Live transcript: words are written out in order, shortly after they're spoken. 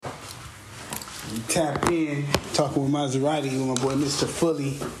Tap in, talking with Maserati with my boy Mr.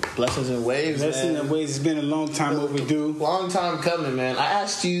 Fully. Blessings and waves. Blessings and waves. It's been a long time overdue. Long time coming, man. I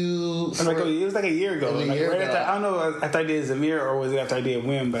asked you. It was like a year ago. It was a year ago. After, I don't know after I did Zamir or was it after I did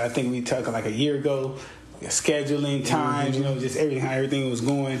Wim, but I think we talked like a year ago. Scheduling times, just everything, how everything was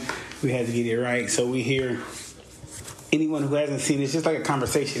going. We had to get it right. So we here. Anyone who hasn't seen it, it's just like a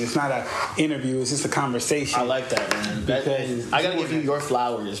conversation. It's not an interview. It's just a conversation. I like that, man. Because I gotta give you your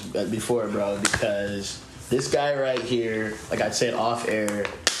flowers before, bro, because this guy right here, like I said off air,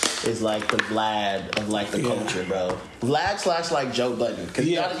 is like the Vlad of like the culture, bro. Vlad / like Joe Budden, because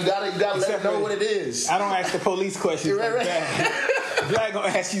you gotta let him know what it is. I don't ask the police questions like that. Vlad gonna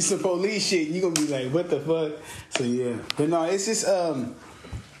ask you some police shit, and you gonna be like, "What the fuck?" So yeah, but no, it's just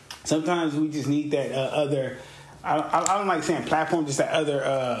sometimes we just need that other. I don't like saying platform, just that other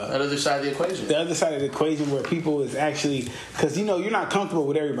side of the equation. The other side of the equation where people is actually, because you're not comfortable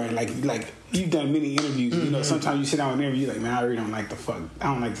with everybody. Like you've done many interviews. Mm-hmm. Sometimes you sit down with an interview, you're like, man, I really don't like I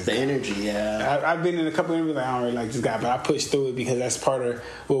don't like this. The guy. energy, yeah. I've been in a couple of interviews like I don't really like this guy, but I push through it because that's part of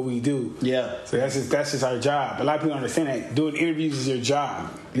what we do. Yeah. So that's just our job. A lot of people don't understand that doing interviews is your job.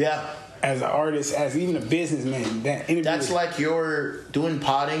 Yeah. As an artist, as even a businessman, that interview. That's like your doing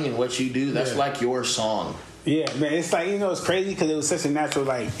potting and what you do. That's like your song. Yeah, man, it's like, it's crazy because it was such a natural,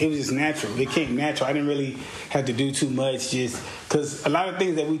 it was just natural. It came natural. I didn't really have to do too much just because a lot of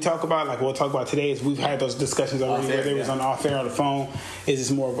things that we talk about, like we'll talk about today, is we've had those discussions already, whether it was on off air or the phone. It's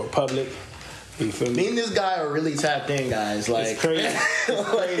just more of a public. You feel me? Me and this guy are really tapped in, guys. Like, it's crazy.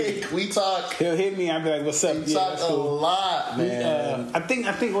 Like, we talk. He'll hit me, I'll be like, what's up? We talk a lot, man. I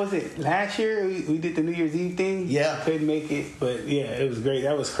think, was it last year we did the New Year's Eve thing? Yeah. Couldn't make it, but yeah, it was great.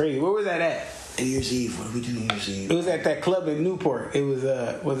 That was crazy. Where was that at? New Year's Eve. What did we do New Year's Eve? It was at that club in Newport. It was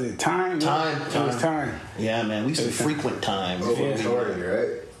was it Time? Time. It was Time. Yeah, man. We used to frequent Time. Oh, it was Tory,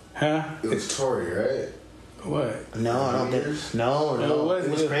 right? Huh? It was Tory, right? What? No, I don't think. No. It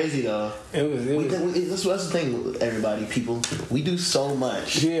was crazy though. It was. That's the thing, everybody, people. We do so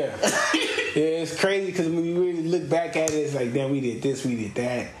much. Yeah. It's crazy because when you really look back at it, it's like, damn, we did this, we did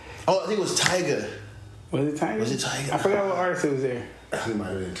that. Oh, I think it was Tyga. Was it Tyga? I forgot what artist it was there. It might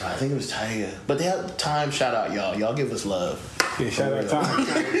have been Tyga. I think it was Tyga. But they have Time. Shout out, y'all. Y'all give us love. Yeah, shout out Time.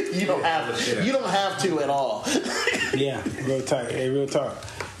 You don't have to at all. Yeah, real talk. Hey, real talk.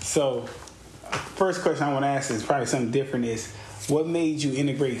 So, first question I want to ask is probably something different. Is what made you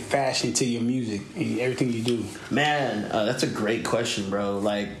integrate fashion to your music and everything you do? Man, that's a great question, bro.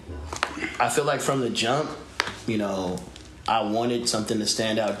 Like, I feel like from the jump, I wanted something to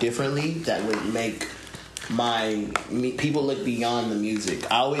stand out differently that would make people look beyond the music.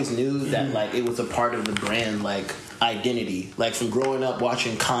 I always knew that like it was a part of the brand, like identity. Like from growing up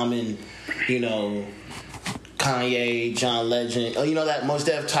watching Common, Kanye, John Legend, that Mos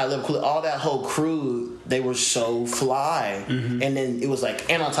Def, Tyler, all that whole crew, they were so fly. Mm-hmm. And then it was like,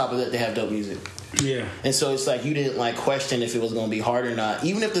 and on top of that, they have dope music. Yeah. And so it's like you didn't like question if it was gonna be hard or not.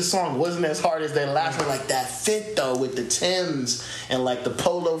 Even if the song wasn't as hard as that last one, like that fit though with the Timbs and like the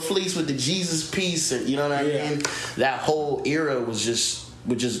polo fleece with the Jesus piece, and you know what I mean? That whole era was just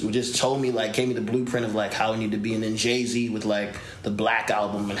told me, like, gave me the blueprint of like how it needed to be. And then Jay-Z with like the Black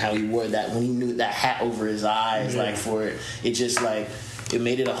Album and how he wore that when he knew that hat over his eyes, like for it. It just like it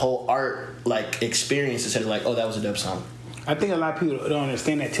made it a whole art like experience instead of like, oh, that was a dope song. I think a lot of people don't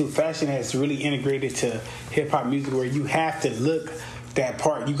understand that too. Fashion has really integrated to hip hop music where you have to look that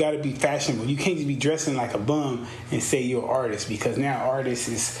part. You got to be fashionable. You can't just be dressing like a bum and say you're an artist, because now artist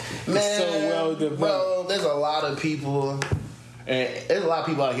is so well developed. Bro, there's a lot of people. There's a lot of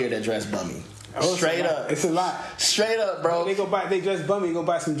people out here that dress bummy. Straight up, it's a lot. Straight up, bro. They dress bummy and go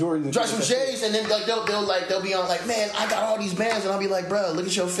buy some Jordans, and dress some J's, and then like they'll be on like, man, I got all these bands, and I'll be like, bro, look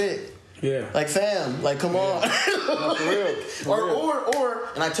at your fit. Yeah. Like, fam, like, come on. No, for real. Or,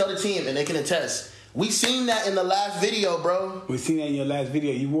 and I tell the team, and they can attest, we seen that in the last video, bro. We seen that in your last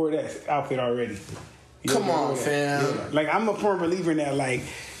video. You wore that outfit already. Come on, fam. Yeah. Like, I'm a firm believer in that. Like,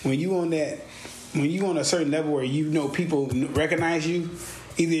 when you on a certain level where people recognize you,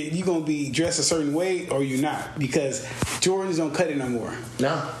 either you gonna be dressed a certain way or you're not, because Jordans don't cut it no more.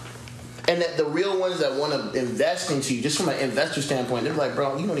 No. And that the real ones that want to invest into you, just from an investor standpoint, they're like,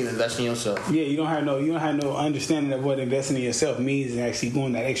 bro, you don't even invest in yourself. Yeah, you don't have no understanding of what investing in yourself means and actually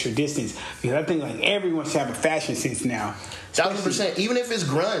going that extra distance. Because I think like everyone should have a fashion sense now. 1,000%. Even if it's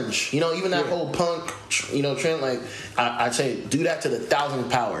grunge, even that whole punk, trend. Like I'd say, do that to the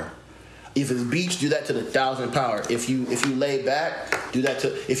 1,000th power. If it's beach, do that to the 1,000th power. If you lay back, do that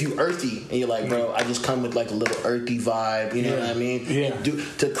to. If you earthy and you're like, bro, I just come with like a little earthy vibe. You know what I mean? Yeah. And do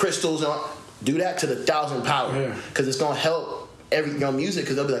to crystals, do that to the 1,000th power, because it's gonna help your music,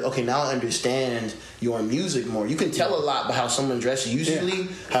 because they'll be like, okay, now I understand your music more. You can tell a lot by how someone dresses, usually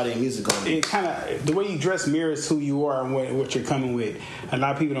how their music going. It kind of, the way you dress mirrors who you are and what you're coming with. A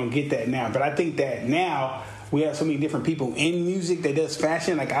lot of people don't get that now, but I think that now we have so many different people in music that does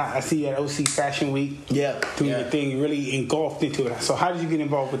fashion. Like I see at OC Fashion Week, doing the thing, really engulfed into it. So how did you get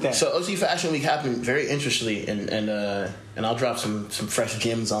involved with that? So OC Fashion Week happened very interestingly, and I'll drop some fresh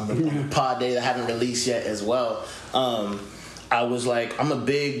gems on the pod day that I haven't released yet as well. I was like, I'm a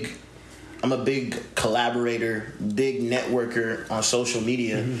big collaborator, big networker on social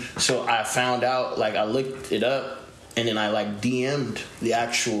media. So I found out, like, I looked it up, and then I like DM'd the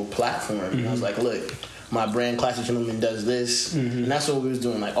actual platform, and I was like, look, my brand Classic Gentleman does this, and that's what we was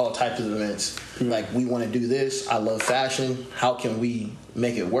doing, like all types of events. Like, we want to do this. I love fashion. How can we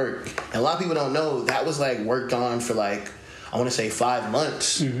make it work? And a lot of people don't know that was like worked on for like, I want to say 5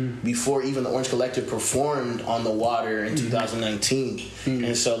 months before even the Orange Collective performed on the water in 2019.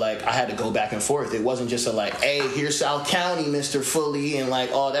 And so, like, I had to go back and forth. It wasn't just a like, hey, here's South County, Mr. Fully, and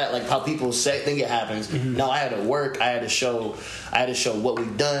like all that, like how people think it happens. No, I had to work. I had to show what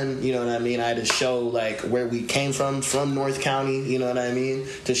we've done. You know what I mean? I had to show like where we came from North County. You know what I mean?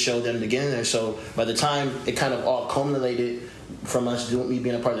 To show them to get in there. So by the time it kind of all culminated from me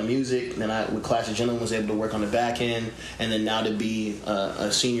being a part of the music, then I, with Classic Gentleman, was able to work on the back end, and then now to be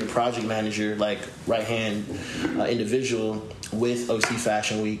a senior project manager, like right hand individual with OC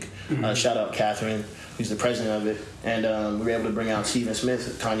Fashion Week. Shout out Catherine, who's the president of it, and we were able to bring out Steven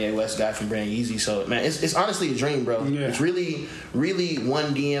Smith, Kanye West guy from Brand Yeezy. So man, it's honestly a dream, bro. Yeah. It's really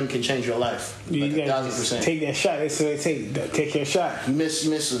one DM can change your life. You like gotta 1,000%. take that shot. That's what they say. Take your shot. You miss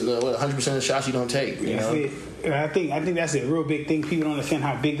 100% of the shots you don't take. You know. It. And I think that's a real big thing. People don't understand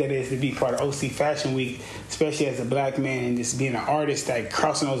how big that is to be part of OC Fashion Week, especially as a black man and just being an artist, like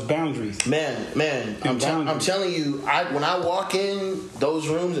crossing those boundaries. Man, I'm telling you, when I walk in those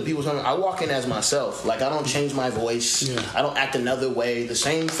rooms and people tell me, I walk in as myself. Like, I don't change my voice. Yeah. I don't act another way. The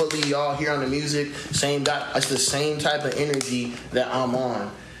same Fully y'all hear on the music, same guy. It's the same type of energy that I'm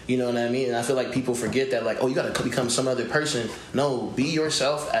on. You know what I mean? And I feel like people forget that, like, oh, you got to become some other person. No, be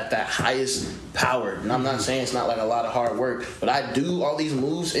yourself at that highest power. And I'm not saying it's not like a lot of hard work, but I do all these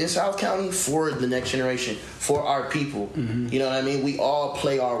moves in South County for the next generation, for our people. You know what I mean? We all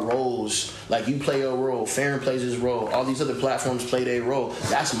play our roles. Like, you play your role, Farron plays his role, all these other platforms play their role.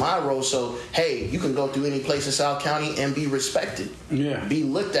 That's my role. So, hey, you can go through any place in South County and be respected. Yeah. Be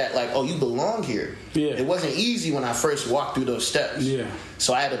looked at like, oh, you belong here. Yeah. It wasn't easy when I first walked through those steps. Yeah.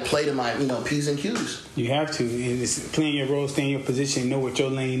 So I had to play to my, P's and Q's. You have to. And it's playing your role, stay in your position, know what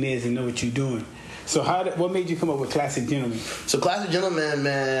your lane is, and know what you're doing. So what made you come up with Classic Gentleman? So Classic Gentleman,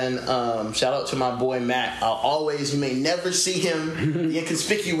 man, shout out to my boy Matt. You may never see him, the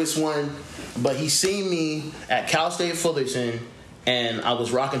inconspicuous one, but he seen me at Cal State Fullerton, and I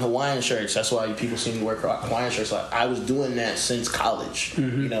was rocking Hawaiian shirts. That's why people see me wear Hawaiian shirts. Like, I was doing that since college,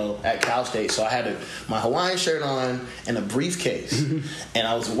 at Cal State. So I had my Hawaiian shirt on and a briefcase. And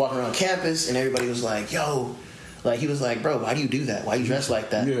I was walking around campus, and everybody was like, yo, like, he was like, bro, why do you do that? Why you dress like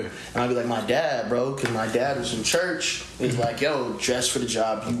that? Yeah. And I'd be like, my dad, bro, because my dad was in church. He's like, yo, dress for the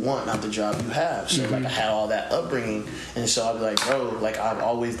job you want, not the job you have. So, like, I had all that upbringing. And so I'd be like, bro, like, I've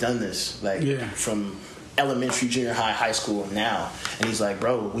always done this. Like, from elementary, junior high, high school, now. And he's like,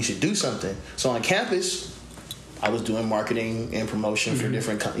 bro, we should do something. So on campus, I was doing marketing and promotion for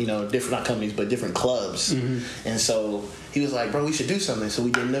different, not companies, but different clubs. And so he was like, bro, we should do something. So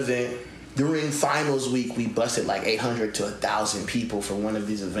we did an event. During finals week, we busted like 800 to 1,000 people for one of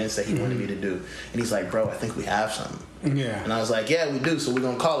these events that he wanted me to do. And he's like, bro, I think we have something. Yeah. And I was like, yeah, we do. So we're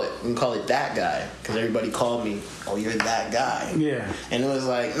going to call it. We're going to call it That Guy. Because everybody called me, oh, you're that guy. Yeah. And it was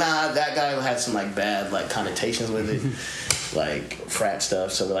like, nah, that guy had some like bad like connotations with it. Like frat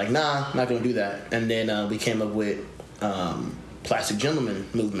stuff. So we're like, nah, I'm not going to do that. And then we came up with Classic Gentleman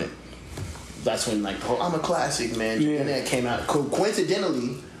movement. That's when like, oh, I'm a classic, man. Yeah. And then it came out.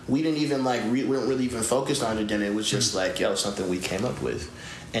 Coincidentally, we didn't even like we weren't really even focused on it then. It was just like, yo, something we came up with.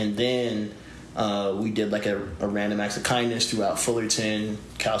 And then we did like a random acts of kindness throughout Fullerton,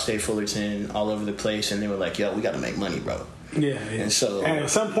 Cal State Fullerton, all over the place. And they were like, yo, we got to make money, bro. Yeah. And so, and at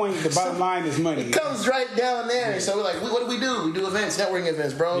some point, the bottom line is money. It comes right down there. Yeah. So we're like, what do? We do events, networking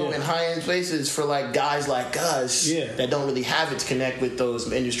events, bro, in high-end places for like guys like us that don't really have it to connect with those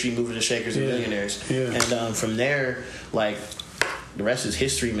industry movers and shakers and millionaires. Yeah. And from there, like, the rest is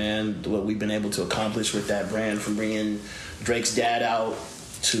history, man. What we've been able to accomplish with that brand, from bringing Drake's dad out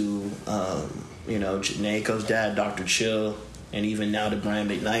to, Naeko's dad, Dr. Chill, and even now to Brian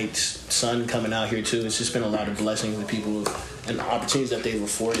McKnight's son coming out here too. It's just been a lot of blessings that people have and the opportunities that they've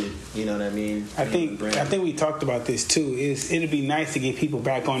afforded. You know what I mean? I think we talked about this too. It'd be nice to get people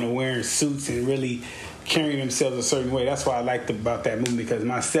back on to wearing suits and really carrying themselves a certain way. That's why I liked about that movie, because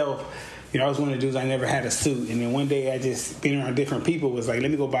myself, you know, I was one of the dudes, I never had a suit. And then one day I just, being around different people, was like,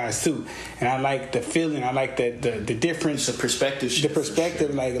 let me go buy a suit. And I like the feeling, I like the difference. It's a perspective shift. The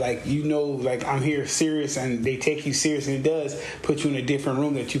perspective, like you know, like I'm here serious and they take you serious, and it does put you in a different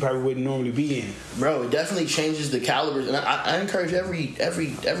room that you probably wouldn't normally be in. Bro, it definitely changes the calibers. And I encourage every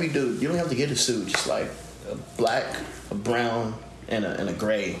dude, you don't have to get a suit. Just like a black, a brown, and a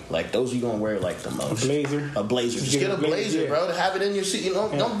gray. Like, those you gonna wear like the most. A blazer. Just get a blazer, bro, to have it in your suit. You know,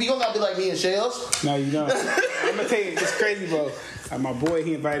 don't gotta be like me and Shells. No, you don't. I'm gonna tell you, it's crazy, bro. My boy,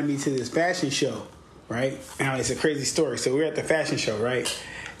 he invited me to this fashion show, right? Now it's a crazy story. So we're at the fashion show, right?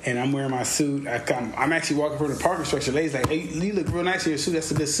 And I'm wearing my suit. I'm actually walking from the parking structure. Lady's like, hey, you look real nice in your suit.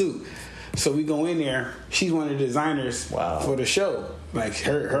 That's a good suit. So we go in there. She's one of the designers for the show. Like,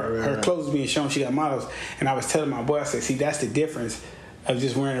 her clothes being shown. She got models. And I was telling my boy, I said, see, that's the difference of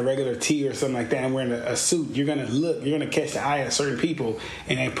just wearing a regular tee or something like that and wearing a suit. You're gonna catch the eye of certain people,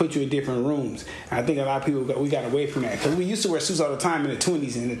 and they put you in different rooms. And I think a lot of people we got away from that, because we used to wear suits all the time in the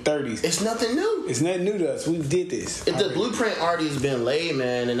 20s and the 30s. It's nothing new. It's nothing new to us. We did this. The blueprint already has been laid,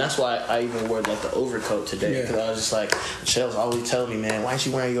 man, and that's why I even wore like the overcoat today, because I was just like, Michelle's always telling me, man, why aren't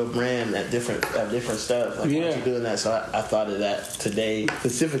you wearing your brand at different stuff? Like, why aren't you doing that? So I thought of that today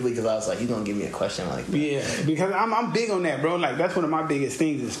specifically because I was like, you gonna give me a question like that? Yeah, because I'm big on that, bro. Like, that's one of my biggest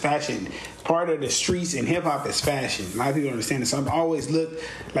things is fashion. Part of the streets and hip hop is fashion. A lot of people don't understand this. So I've always looked,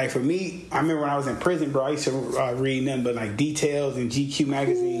 like, for me, I remember when I was in prison, bro, I used to read nothing but like Details and GQ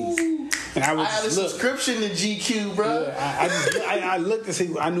magazines. And I had a subscription to GQ, bro. Yeah, I looked to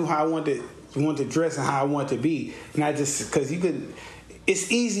see, I knew how I wanted to dress and how I wanted to be. And I just, because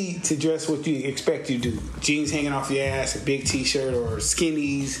it's easy to dress what you expect you to do. Jeans hanging off your ass, a big t-shirt, or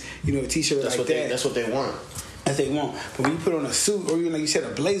skinnies, you know, a t-shirt like that. That's what they want. As they want. But when you put on a suit, or even like you said,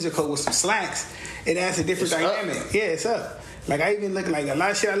 a blazer coat with some slacks, it adds a different dynamic. Up. Yeah, it's up. Like, I even look like a lot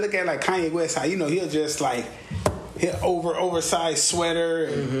of shit I look at, like Kanye West, how, you know, he'll just like oversized sweater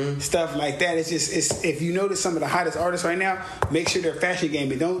and stuff like that. It's if you notice some of the hottest artists right now, make sure their fashion game,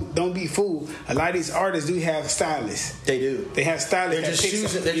 but don't be fooled. A lot of these artists do have stylists. They do. They have stylists.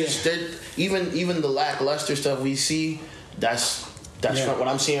 They're just choosing. Even the lackluster stuff we see. That's from what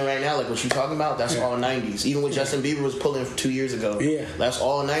I'm seeing right now, like what you're talking about, that's all 90s. Even what Justin Bieber was pulling 2 years ago, that's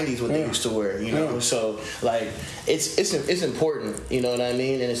all 90s what they used to wear, you know? So, like, it's important, you know what I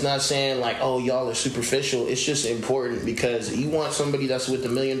mean? And it's not saying, like, oh, y'all are superficial. It's just important because you want somebody that's with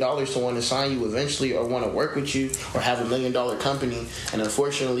 $1 million to want to sign you eventually or want to work with you or have $1 million company. And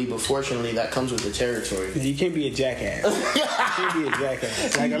unfortunately, but fortunately, that comes with the territory. You can't be a jackass. You can't be a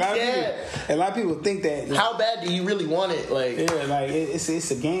jackass. Like, a lot of people think that. Like, how bad do you really want it? Like, like,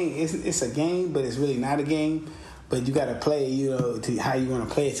 it's a game. It's a game, but it's really not a game. But you got to play, you know, to how you want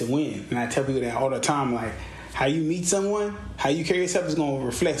to play it to win. And I tell people that all the time, like, how you meet someone, how you carry yourself is going to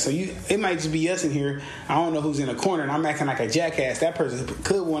reflect. So it might just be us in here. I don't know who's in the corner, and I'm acting like a jackass. That person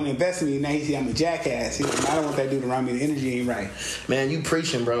could want to invest in me. Now he see I'm a jackass. I don't want that dude around me. The energy ain't right. Man, you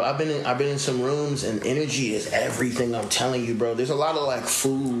preaching, bro. I've been in some rooms, and energy is everything. I'm telling you, bro. There's a lot of like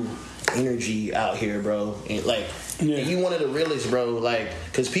food energy out here, bro. And like, and you one of the realest, bro. Like,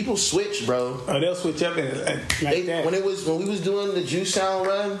 cause people switch, bro. Oh, they'll switch up and like that. When we was doing the Juice Sound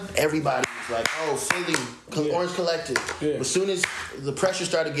run, everybody was like, oh, Philly, Orange Collective. Yeah. As soon as the pressure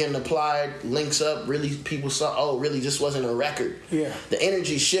started getting applied, links up, really people saw, oh, really, this wasn't a record. Yeah. The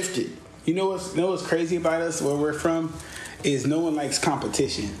energy shifted. You know what's crazy about us, where we're from, is no one likes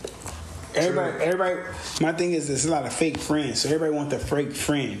competition. Everybody. My thing is, there's a lot of fake friends, so everybody wants the fake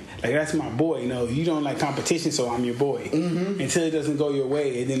friend. Like, that's my boy. You know, you don't like competition, so I'm your boy. Mm-hmm. Until it doesn't go your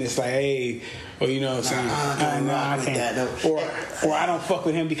way, and then it's like, hey, or you know, what I'm saying, I can't. Or I don't fuck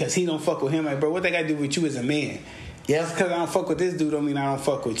with him because he don't fuck with him. Like, bro, what they got to do with you as a man? Yeah, because I don't fuck with this dude don't mean I don't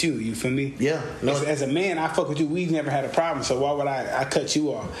fuck with you. You feel me? Yeah. No. As a man, I fuck with you. We've never had a problem, so why would I cut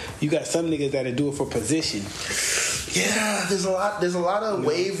you off? You got some niggas that'll do it for position. Yeah, there's a lot of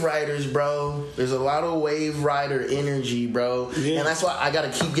wave riders, bro. There's a lot of wave rider energy, bro. Yeah. And that's why I gotta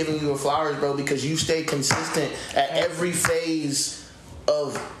keep giving you your flowers, bro, because you stay consistent at every phase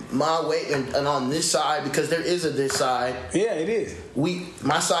of my way and on this side, because there is a this side. Yeah, it is.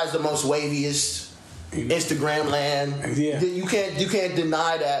 My side's the most waviest. Instagram land. Yeah. You can't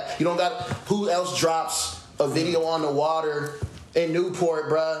deny that. You don't got who else drops a video on the water in Newport,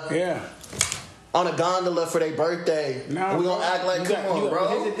 bruh. Yeah. On a gondola for their birthday. No, we gonna act like come on, bro.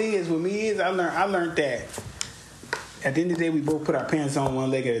 Here's the thing is with me is I learned that at the end of the day, we both put our pants on one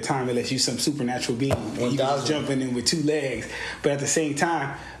leg at a time unless you're some supernatural being. And you just jumping in with two legs. But at the same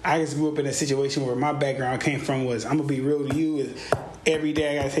time, I just grew up in a situation where my background came from was, I'm going to be real to you, every day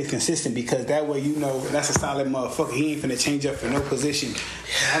I got to stay consistent because that way you know that's a solid motherfucker. He ain't finna change up for no position.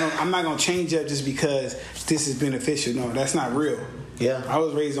 I'm not going to change up just because this is beneficial. No, that's not real. Yeah. I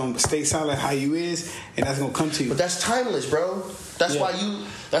was raised on stay solid how you is, and that's going to come to you. But that's timeless, bro. That's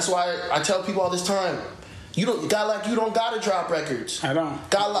why I tell people all this time, you don't gotta drop records. I don't.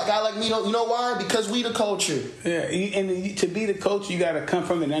 Guy like me don't. You know why? Because we the culture. Yeah, and to be the culture, you got to come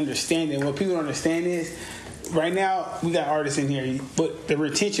from an understanding. What people don't understand is, right now we got artists in here, but the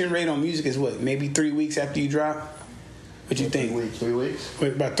retention rate on music is what? Maybe 3 weeks after you drop. What you think? 3 weeks.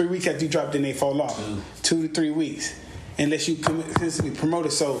 About 3 weeks after you drop, then they fall off. 2 to 3 weeks, unless you consistently promote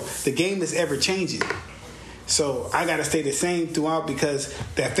it. So the game is ever changing. So I gotta stay the same throughout because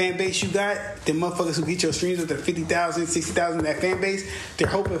that fan base you got, the motherfuckers who get your streams with the 50,000, 60,000, that fan base, they're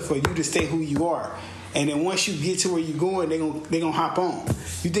hoping for you to stay who you are. And then once you get to where you're going, they gonna hop on.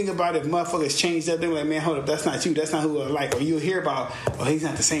 You think about if motherfuckers changed up, they're like, man, hold up, that's not you. That's not who I like. Or you'll hear about, oh, he's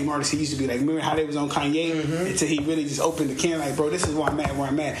not the same artist he used to be. Like, remember how they was on Kanye until he really just opened the can, like, bro, this is where I'm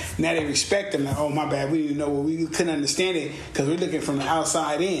at. Now they respect him. Like, oh, my bad, we didn't know what we couldn't understand it because we're looking from the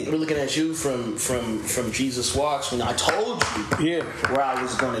outside in. We're looking at you from Jesus Walks when I told you where I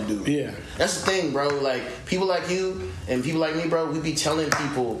was gonna do. Yeah. That's the thing, bro. Like, people like you and people like me, bro, we be telling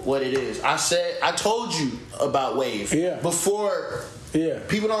people what it is. I told you about Wave before. Yeah,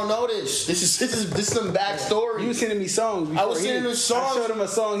 people don't know this. This is some backstory. You were sending me songs. I was sending him songs. I showed him a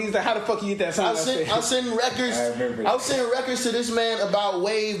song. He's like, "How the fuck you get that song?" I was sending records. I was sending records to this man about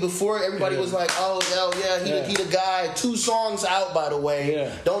Wave before everybody was like, "Oh hell yeah, he the guy." 2 songs out, by the way.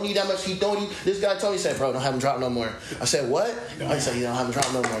 Yeah. Don't need that much. This guy told me, he said, "Bro, don't have him drop no more." I said, "What?" I said, "You don't have him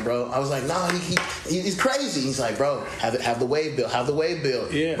drop no more, bro." I was like, "Nah, he's crazy." He's like, "Bro, have the Wave bill. Have the Wave bill."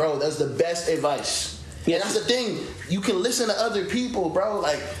 Yeah. Bro, that's the best advice. Yeah, and that's the thing. You can listen to other people, bro.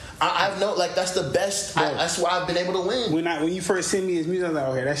 Like I've known, like that's the best. That's why I've been able to win. When you first sent me his music, I was like,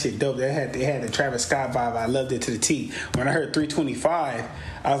 okay, that shit dope. They had the Travis Scott vibe. I loved it to the T. When I heard 325,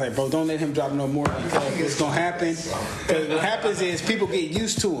 I was like, bro, don't let him drop no more because it's gonna happen. Because what happens is people get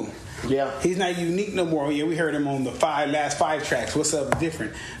used to him. Yeah, he's not unique no more. Yeah, we heard him on the last 5 tracks. What's up?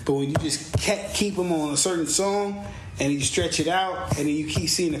 Different. But when you just keep him on a certain song. And you stretch it out, and then you keep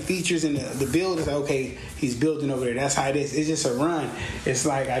seeing the features and the build. It's like, okay, he's building over there. That's how it is. It's just a run. It's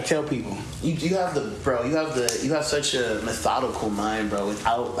like I tell people, you have such a methodical mind, bro,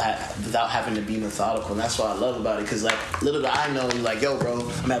 without having to be methodical. And that's what I love about it. Because like little do I know, you're like, yo, bro,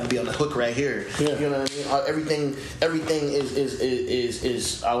 I'm gonna have to be on the hook right here. Yeah. You know what I mean? Everything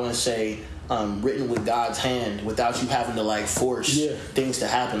is I want to say. Written with God's hand without you having to like force things to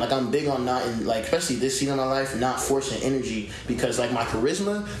happen. Like I'm big on not in like especially this season of my life not forcing energy because like my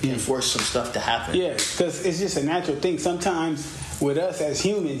charisma can force some stuff to happen. Yeah, because it's just a natural thing. Sometimes with us as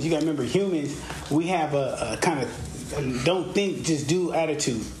humans, you gotta remember humans, we have a kind of don't think, just do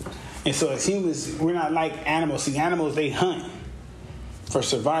attitude. And so as humans, we're not like animals. See, animals they hunt for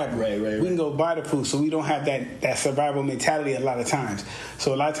survival. Right. We can go buy the food, so we don't have that survival mentality a lot of times.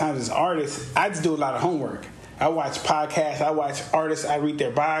 So a lot of times as artists, I just do a lot of homework. I watch podcasts, I watch artists, I read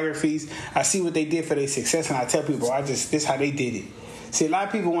their biographies, I see what they did for their success, and I tell people, this is how they did it. See, a lot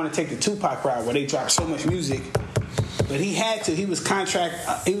of people want to take the Tupac route where they drop so much music, but he had to. He was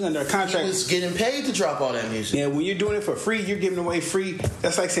under a contract. He was getting paid to drop all that music. Yeah, when you're doing it for free, you're giving away free.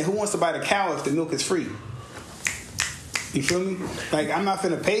 That's like saying, who wants to buy the cow if the milk is free? You feel me? Like, I'm not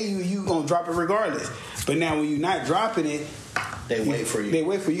finna pay you. You gonna drop it regardless. But now when you're not dropping it, they wait for you. They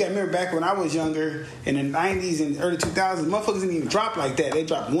wait for you. You gotta remember back when I was younger, in the 90s and early 2000s, motherfuckers didn't even drop like that. They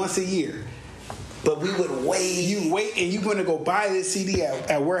dropped once a year. But we would wait. You wait, and you're gonna go buy this CD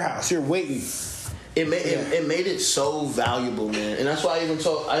at warehouse. You're waiting. It made it so valuable, man. And that's why I even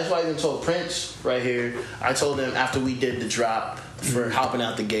told Prince right here. I told him after we did the drop for Hopping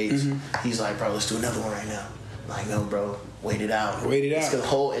Out the Gates, he's like, bro, let's do another one right now. I'm like, no, bro, wait it out. It's a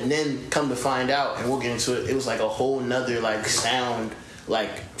whole, and then come to find out, and we'll get into it. It was like a whole nother like sound, like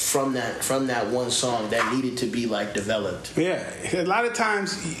from that one song that needed to be like developed. Yeah, a lot of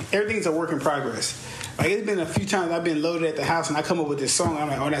times everything's a work in progress. Like it's been a few times I've been loaded at the house and I come up with this song. I'm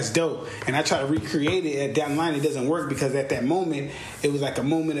like, oh, that's dope, and I try to recreate it. At down the line, it doesn't work because at that moment it was like a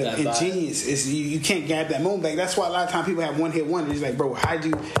moment of ingenious. It's, you can't grab that moment back. That's why a lot of times people have one hit wonder. It's like, bro, how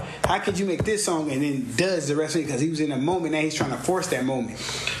could you make this song and then does the rest of it because he was in a moment. Now he's trying to force that moment.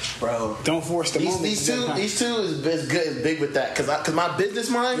 Bro, don't force the moment. These two is big with that because my business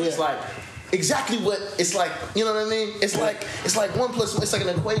mind is like exactly what it's like. You know what I mean? It's like 1 + 1. It's like an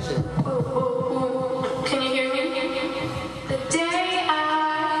equation. Can you hear me?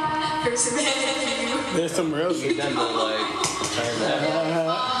 There's somewhere else. Get them to like turn that.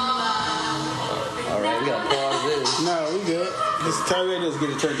 All right, we gotta pause this. No, we good. Just tell me just get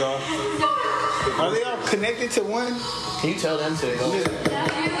it turned off. Are they all connected to one? Can you tell them to go? I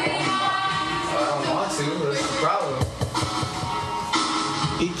don't want to. That's the problem.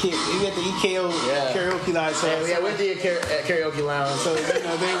 You got the EKO karaoke live. So Yeah, we're at the karaoke lounge. So we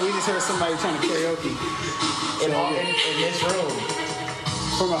just heard somebody trying to karaoke in this room.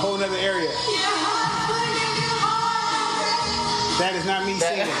 From a whole nother area. That is not me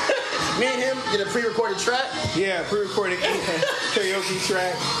singing. Me and him did a pre-recorded track. Yeah, pre-recorded karaoke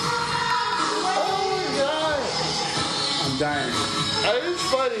track. Oh my god, I'm dying. it's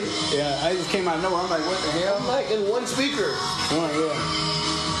funny. Yeah, I just came out of nowhere. I'm like, what the hell? I'm like in one speaker. Oh yeah.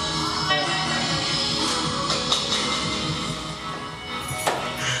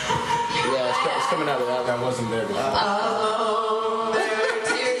 Yeah, it's coming out of that. That wasn't there before.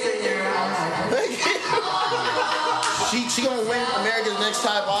 She gonna win America's Next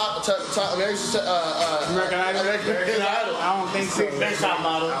Top American Idol. I don't think so. Next Top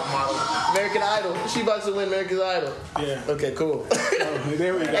Model. American Idol. She about to win America's Idol. Yeah. Okay, cool. Oh,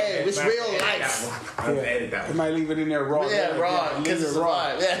 there we go. Hey, it's real life. I'm gonna edit that They one. might leave it in there raw. Yeah, raw, because it's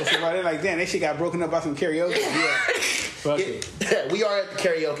raw. Yeah. They're like, damn, that shit got broken up by some karaoke. Yeah. Fuck it. Yeah, we are at the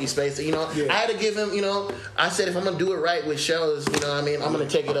karaoke space. You know, Yeah. I had to give him, I said if I'm going to do it right with shows, I'm going to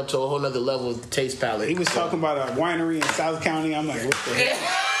take it up to a whole nother level of taste palette. He was talking about a winery in South County. I'm like, what the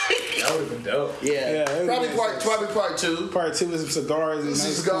hell? That would have been dope. Yeah, Yeah, probably part two. Part 2 is some cigars and Some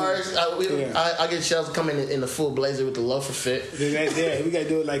nice cigars. Yeah. I get shells coming in the full blazer with the loafer fit. Yeah, we gotta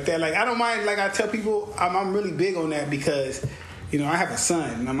do it like that. Like I don't mind. Like I tell people, I'm really big on that because, I have a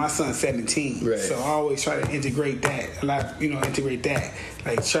son. Now my son's 17, Right. so I always try to integrate that. Integrate that.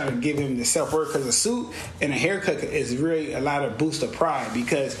 Like trying to give him the self-worth because a suit and a haircut is really a lot of boost of pride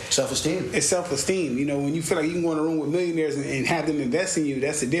because Self-esteem. it's self-esteem. When you feel like you can go in a room with millionaires and have them invest in you,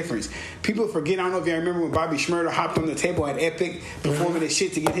 that's the difference. People forget. I don't know if you remember when Bobby Shmurda hopped on the table at Epic performing his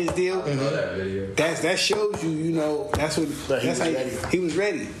shit to get his deal. I know that video. That shows you, that's what. But he that's was how ready. he was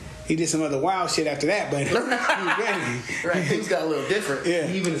ready. He did some other wild shit after that, but he was ready. Right, things got a little different. Yeah.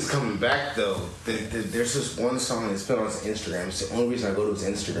 He even is coming back though. There's this one song that's been on his Instagram. It's the only reason I go to his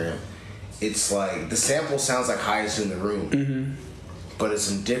Instagram. It's like the sample sounds like Highest in the Room, but it's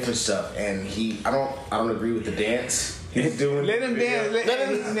some different stuff. And I don't agree with the dance he's doing. Let him dance. Let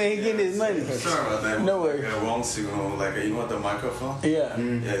him. He getting his money. Sorry about that. No worries. Like a wrong signal, the microphone. Yeah.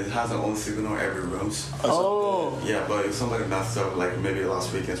 Yeah, it has its own signal in every room. Oh. Yeah, but it's something messed up. Like maybe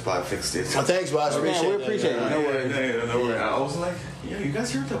last weekend, probably fixed it. Oh, thanks, boss. Man, we appreciate it. No worries. No worries. I was like, yeah, you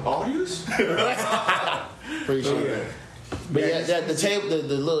guys hear the audios? Appreciate it. But the tape, the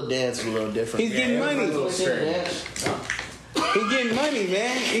little dance is a little different. He's getting money. Dance. He getting money,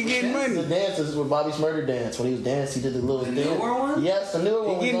 man. He getting The money. dance is with Bobby Shmurda dance. When he was dancing, he did the little dance. newer one? Yes, the newer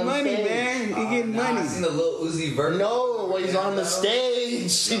one. He getting was on money, stage. man. He getting I money. seen the Lil Uzi Vert. No, when he's on the stage,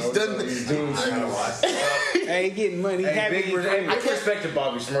 he's done. I gotta watch. Hey, he getting money. He happy. He's money. Big respect to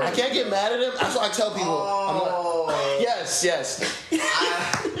Bobby Shmurda. I can't get mad at him. That's what I tell people. I'm like, yes.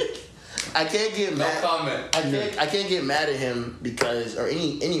 I can't get No mad. comment. I can't get mad at him because, or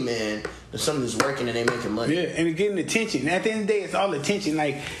any man, there's something that's working and they making money. Yeah, and getting attention. At the end of the day, it's all attention.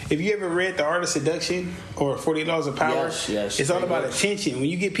 Like, if you ever read The Art of Seduction or 48 Laws of Power, Yes. it's all about attention. When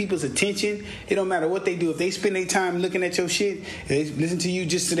you get people's attention, it don't matter what they do. If they spend their time looking at your shit, if they listen to you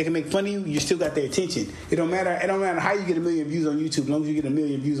just so they can make fun of you, you still got their attention. It don't matter how you get 1 million views on YouTube, as long as you get 1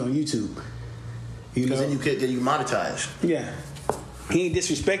 million views on YouTube. You know? Because then you monetize. Yeah. He ain't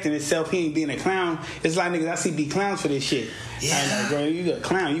disrespecting himself. He ain't being a clown. It's like niggas I see be clowns for this shit. Yeah. I'm like, bro, you a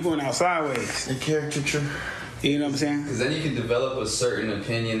clown. You going out sideways. The caricature. You know what I'm saying? Because then you can develop a certain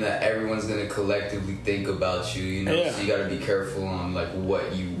opinion that everyone's gonna collectively think about you. Yeah. So you gotta be careful on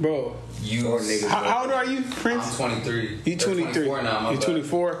what you Bro. use. How old are you, Prince? I'm 23. You 23. 24 now. You're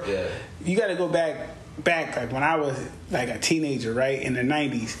 24. Yeah. You got to go back like when I was like a teenager, right in the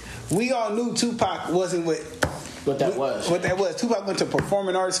 90s. We all knew Tupac wasn't what that was. Tupac went to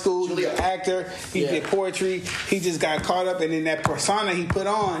performing arts school. He was an actor. He did poetry. He just got caught up, and in that persona he put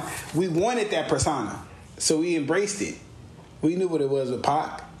on, we wanted that persona, so we embraced it. We knew what it was with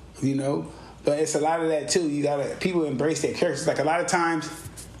Pac, But it's a lot of that too. People embrace their characters. Like a lot of times,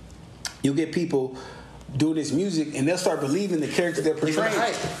 you'll get people doing this music, and they'll start believing the character they're portraying.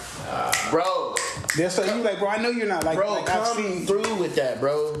 Bro. They'll start, you like, bro, I know you're not like, Bro, like come through with that,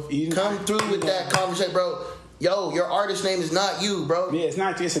 bro. Come through with that conversation, bro. yo, your artist name is not you, bro. Yeah, it's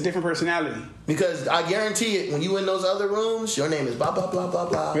not. It's a different personality. Because I guarantee it, when you in those other rooms, your name is blah blah blah blah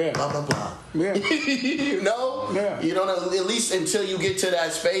blah Yeah. blah blah blah. Yeah. You know, Yeah. you don't know, at least until you get to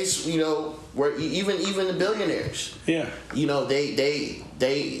that space, you know, where even the billionaires, Yeah. you know, they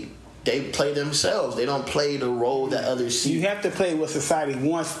play themselves. They don't play the role that others see. You have to play what society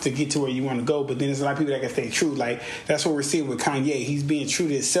wants to get to where you want to go, but then there's a lot of people that can stay true. Like, that's what we're seeing with Kanye. He's being true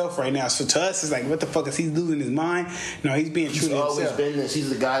to himself right now. So to us, it's like, what the fuck, is he losing his mind? No, he's being true He's to always himself. been this. He's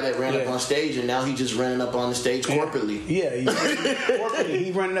the guy that ran up Yeah. on stage, and now he just running up on the stage corporately. Yeah, corporately.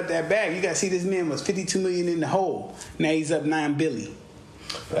 He running up that bag. You got to see this man was $52 million in the hole. Now he's up $9 billion.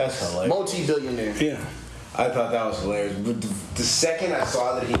 That's hilarious. Multi-billionaire. Yeah. I thought that was hilarious. But the second I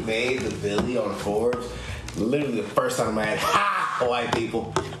saw that he made the Billy on Forbes, literally the first time I had, ha, white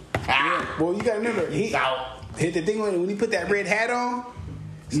people. Yeah. Well, you got to remember, He's out. the thing when he put that red hat on,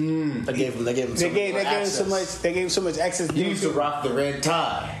 They gave him they gave him so much. They gave him so much access. He used to rock the red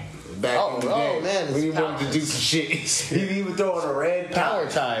tie. Back Oh, in the day, oh, man, when he it's wanted to do some shit, he even throwing a red power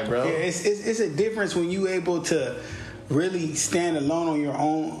tie. tie, bro. Yeah, it's a difference when you able to really stand alone on your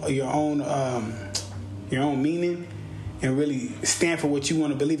own meaning and really stand for what you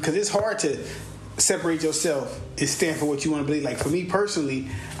want to believe, because it's hard to separate yourself and stand for what you want to believe. Like, for me personally,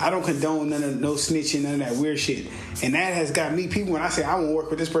 I don't condone no snitching, none of that weird shit, and that has got me people when I say I won't work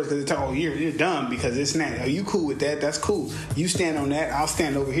with this person because they talk, oh, you're dumb because it's not. Are you cool with that? That's cool. You stand on that. I'll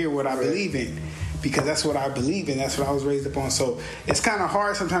stand over here what I believe in, because that's what I believe in. That's what I was raised upon. So it's kind of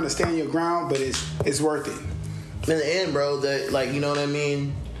hard sometimes to stand your ground, but it's worth it. In the end, bro, that, like, you know what I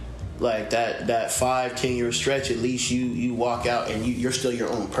mean? Like that 5-10 year stretch, at least you walk out and you're still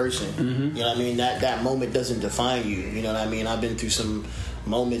your own person. Mm-hmm. You know what I mean? That moment doesn't define you. You know what I mean? I've been through some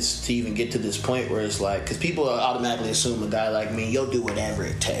moments to even get to this point where it's like, because people automatically assume a guy like me, you'll do whatever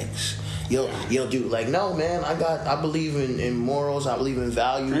it takes. You'll do, like, no, man. I believe in morals. I believe in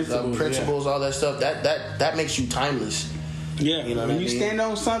values, principles, all that stuff. That makes you timeless. Yeah, you know when what I you mean? stand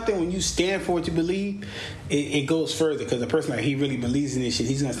on something, when you stand for what you believe, it goes further, because a person like he really believes in this shit.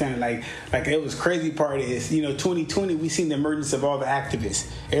 He's gonna stand like it was crazy part is 2020 we seen the emergence of all the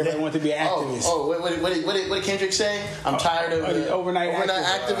activists. Everybody wanted to be an activist. What did Kendrick say? I'm tired of the overnight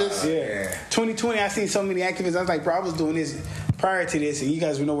activists. Yeah. 2020 I seen so many activists. I was like, bro, I was doing this prior to this, and you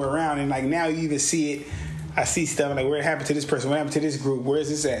guys were nowhere around. And like now you even see it. I see stuff like, where happened to this person? What happened to this group? Where is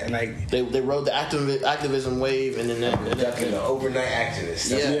this at? Like they rode the activism wave, and then Definitely the overnight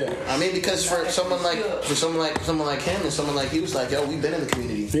activist. Yeah. I mean, because for someone like him and someone like he was like, yo, we've been in the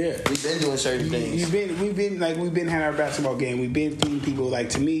community. Yeah. We've been doing certain things. We've been having our basketball game. We've been feeding people. Like,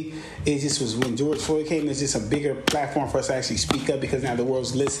 to me, it just was when George Floyd came. It's just a bigger platform for us to actually speak up, because now the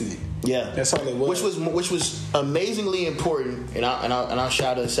world's listening. Yeah, that's all it was. Which was amazingly important, and I'll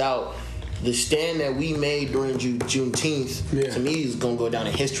shout us out. The stand that we made during Juneteenth, to me, is going to go down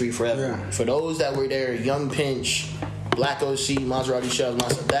in history forever. Yeah. For those that were there, Young Pinch, Black OC, Maserati Shells,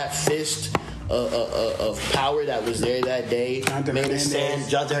 that fist of power that was there that day made a stand.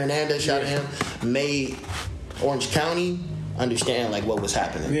 Jonathan Hernandez, shout out to him, made Orange County understand like what was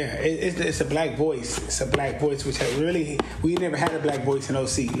happening. Yeah, it's a black voice. It's a black voice, which we never had a black voice in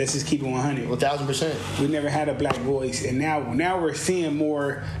OC. Let's just keep it 100. 1,000%. We never had a black voice, and now we're seeing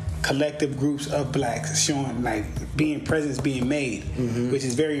more collective groups of blacks showing, like, presence being made, which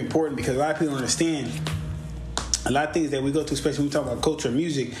is very important, because a lot of people don't understand a lot of things that we go through, especially when we talk about culture and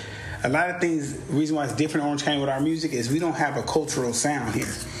music. A lot of things, the reason why it's different in Orange County with our music is we don't have a cultural sound here.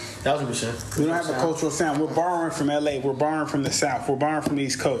 1,000%. We don't have a cultural sound. We're borrowing from LA. We're borrowing from the South. We're borrowing from the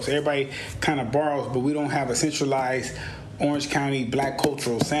East Coast. Everybody kind of borrows, but we don't have a centralized Orange County black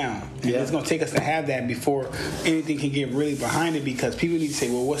cultural sound. And it's going to take us to have that before anything can get really behind it, because people need to say,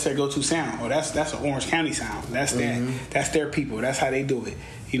 well, what's their go-to sound? Oh, that's an Orange County sound. That's that's their people. That's how they do it.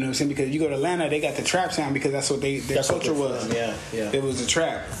 You know what I'm saying? Because you go to Atlanta, they got the trap sound, because that's what their culture was. Yeah. It was the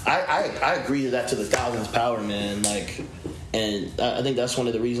trap. I agree to that to the thousands power, man. Like, and I think that's one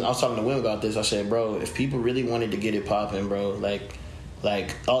of the reasons I was talking to Wim about this. I said, bro, if people really wanted to get it popping, bro,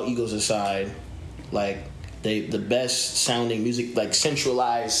 like all egos aside, like the best sounding music, like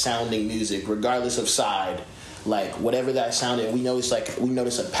centralized sounding music, regardless of side, like whatever that sounded, we notice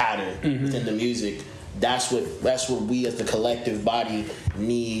a pattern within the music. That's what we as the collective body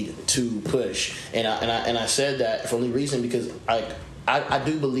need to push. And I said that for only reason because I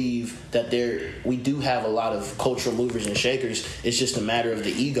do believe that we do have a lot of cultural movers and shakers. It's just a matter of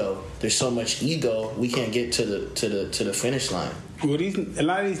the ego. There's so much ego, we can't get to the finish line. Well, a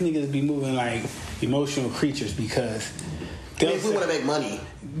lot of these niggas be moving like emotional creatures, because If we want to make money.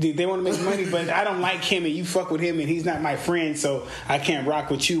 They want to make money, but I don't like him and you fuck with him and he's not my friend, so I can't rock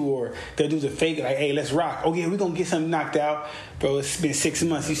with you. Or they'll do the fake, like, hey, let's rock. Oh, yeah, we're going to get something knocked out. Bro, it's been 6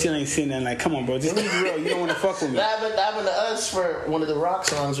 months. You still ain't sitting there like, come on, bro. Just keep it real. You don't want to fuck with me. That happened to us for one of the rock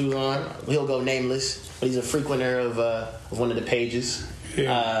songs we was on. He'll go nameless, but he's a frequenter of one of the pages.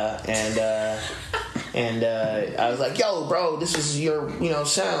 Yeah. And I was like, yo, bro, this is your,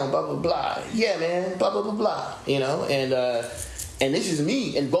 sound, blah, blah, blah. Yeah, man, blah, blah, blah, blah. And this is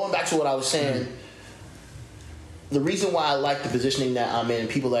me. And going back to what I was saying, the reason why I like the positioning that I'm in,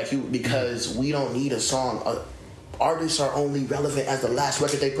 people like you, because we don't need a song. Artists are only relevant as the last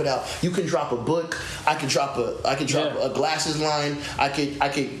record they put out. You can drop a book. I could drop a glasses line. I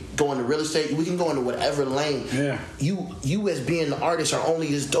could go into real estate. We can go into whatever lane. Yeah. You as being the artist are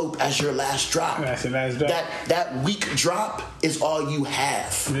only as dope as your last drop. That's the last drop. That weak drop is all you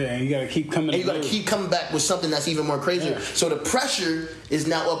have. Yeah, and you gotta keep coming. And you gotta keep coming back with something that's even more crazier. Yeah. So the pressure is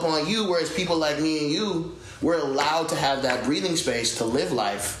now up on you, whereas people like me and you, we're allowed to have that breathing space to live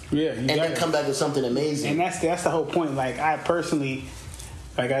life. Yeah, and then come back with something amazing. And that's the whole point. Like, I personally,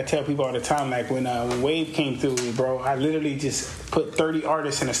 like I tell people all the time, like when Wave came through, bro, I literally just put 30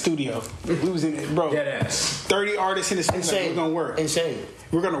 artists in a studio. We was in, bro, Dead ass. 30 artists in the studio. Insane. Like, we're gonna work. Insane.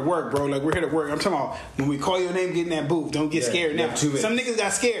 We're gonna work, bro. Like, we're here to work. I'm talking about when we call your name, get in that booth. Don't get scared now. Some niggas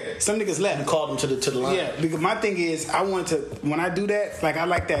got scared. Some niggas left. You called them to the line. Yeah, because my thing is, I want to, when I do that, like, I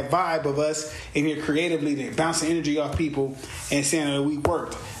like that vibe of us in here creatively, to bouncing energy off people and saying that we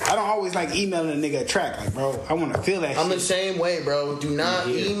worked. I don't always like emailing a nigga a track. Like, bro, I want to feel that I'm shit. the same way, bro. Do not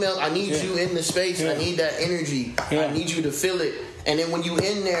email. I need you in the space. Yeah. I need that energy. Yeah. I need you to feel it. And then when you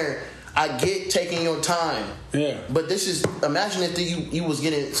in there, I get taking your time. Yeah. But this is, imagine if you was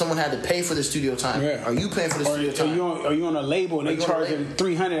getting, someone had to pay for the studio time. Yeah. Are you paying for the studio time? Are you on a label and they charging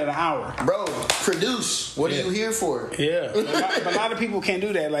 $300 an hour? Bro, produce. What are you here for? Yeah. But a lot of people can't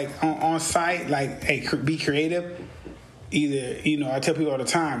do that. Like, on site, like, hey, be creative. Either, I tell people all the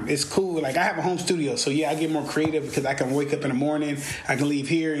time, it's cool. Like, I have a home studio, so yeah, I get more creative because I can wake up in the morning, I can leave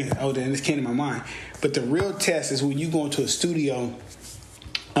here, and then this came to my mind. But the real test is when you go into a studio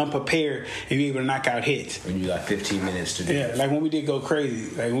unprepared and you're able to knock out hits. When you got 15 minutes to do Yeah, like when we did Go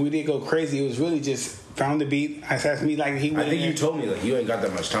Crazy. It was really just found the beat. I asked me like he. I think you told me like you ain't got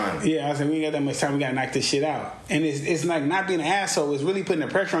that much time. Yeah, I said we ain't got that much time. We gotta knock this shit out. And it's like not being an asshole. It's really putting the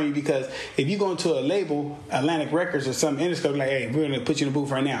pressure on you because if you go into a label, Atlantic Records or some Interscope, like, hey, we're gonna put you in the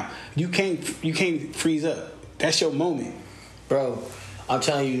booth right now. You can't freeze up. That's your moment, Bro, I'm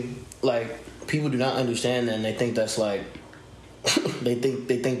telling you, like, people do not understand that, and they think that's like. they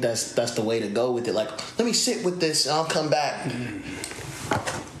think that's the way to go with it. Like, let me sit with this and I'll come back.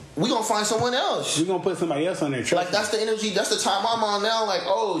 We gonna find someone else. We're gonna put somebody else on there. Like, that's the energy, that's the time I'm on now. Like,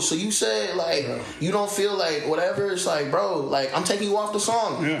 oh, so you said like you don't feel like whatever. It's like, bro, like I'm taking you off the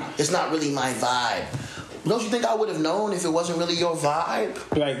song. Yeah. It's not really my vibe. Don't you think I would have known if it wasn't really your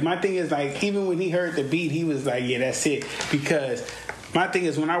vibe? Like, my thing is, like, even when he heard the beat, he was like, yeah, that's it. Because my thing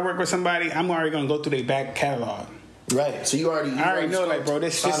is, when I work with somebody, I'm already gonna go through their back catalog. Right. So I already know, like, bro,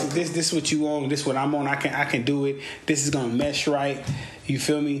 this is what you own. This is what I'm on. I can do it. This is gonna mesh right. You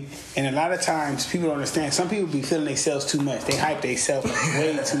feel me? And a lot of times people don't understand. Some people be feeling themselves too much. They hype themselves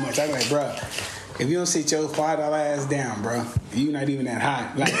way too much. I'm like, bro, if you don't sit your $5 ass down, bro, you not even that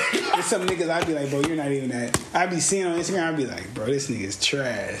hot. Like, there's some niggas I be like, bro, you're not even that. I be seeing on Instagram, I be like, bro, this nigga's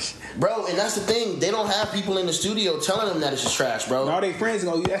trash. Bro, and that's the thing. They don't have people in the studio telling them that it's just trash, bro. And all they friends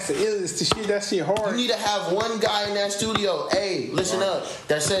go, that's the illest shit. That shit hard. You need to have one guy in that studio, hey, listen up,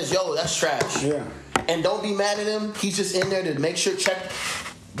 that says, yo, that's trash. Yeah. And don't be mad at him. He's just in there to make sure, check.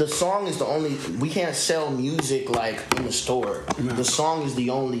 The song is the only, we can't sell music like in the store. No. The song is the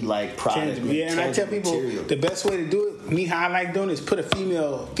only like product. Yeah, and I tell people material. The best way to do it, me how I like doing it, is put a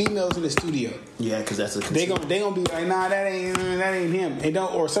females in the studio. Yeah, because that's a they gonna be like, nah, that ain't him. They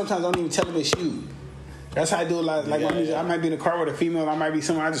don't, or sometimes I don't even tell them it's you. That's how I do it. Like my music, I might be in a car with a female, I might be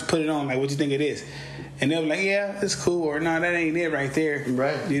somewhere, I just put it on. Like, what you think it is? And they'll be like, yeah, it's cool, or nah, that ain't it right there.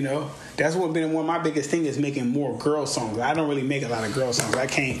 Right. You know. That's what been one of my biggest things is making more girl songs. I don't really make a lot of girl songs.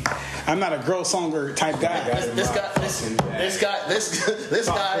 I'm not a girl songer type guy. This guy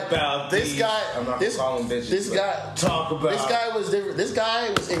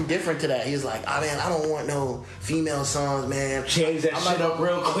was indifferent to that. He was like, man, I don't want no female songs, man. Change that shit up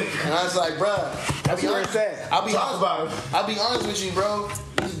real quick. And I was like, bruh, that's where it's at. I'll be honest with you, bro.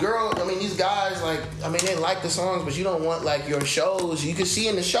 These these guys, like, I mean, they like the songs, but you don't want, like, your shows. You can see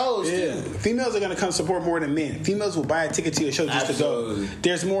in the shows, too. Females are going to come support more than men. Females will buy a ticket to your show just Absolutely. to go.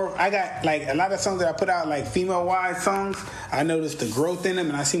 There's more. I got, like, a lot of songs that I put out, like, female-wise songs. I noticed the growth in them,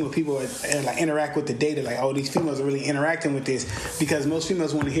 and I seen what people like interact with the data. Like, oh, these females are really interacting with this, because most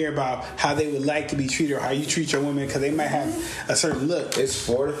females want to hear about how they would like to be treated or how you treat your women, because they might have a certain look. It's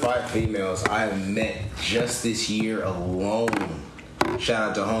 4 to 5 females I have met just this year alone. Shout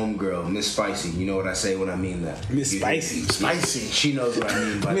out to homegirl, Miss Spicy. You know what I say when I mean that. Miss Spicy. Spicy. She knows what I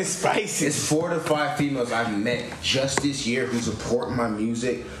mean by Miss Spicy. It's 4 to 5 females I've met just this year who support my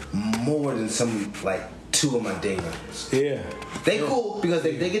music more than some, like, 2 of my day members. Yeah. They cool because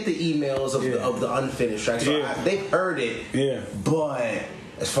they get the emails of the unfinished tracks. So they've heard it. Yeah. But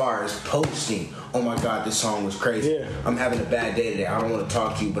as far as posting, oh my God, this song was crazy. Yeah. I'm having a bad day today. I don't want to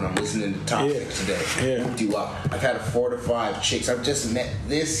talk to you, but I'm listening to topics today. Yeah. Hooked you up. I've had 4 to 5 chicks I've just met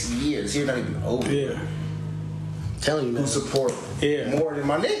this year. This year's not even over. Yeah. Telling you, man. Who support more than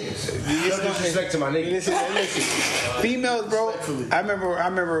my niggas. No disrespect to my niggas. Listen. Females, bro. I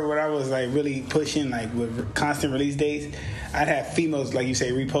remember when I was like really pushing, like with constant release dates. I'd have females, like you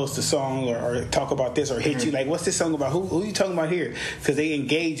say, repost a song or talk about this or hit you. Like, what's this song about? Who are you talking about here? Because they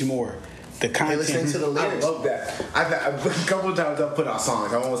engage more. The content. They listen to the lyrics. I love that. A couple of times I've put out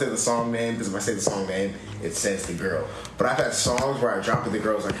songs. I won't say the song name because if I say the song name, it says the girl. But I've had songs where I drop it, the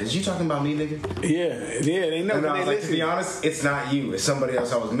girl's like, is you talking about me, nigga? Yeah, they know. And I was like, listen. to be honest, it's not you. It's somebody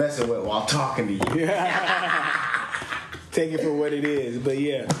else I was messing with while talking to you. Take it for what it is. But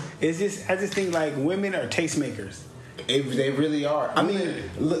yeah, I just think like women are tastemakers. They really are. I mean,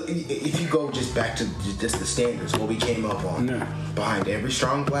 look, if you go just back to just the standards, what we came up on, behind every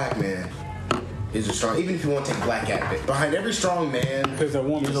strong black man is a strong. Even if you want to take black out of it, behind every strong man is a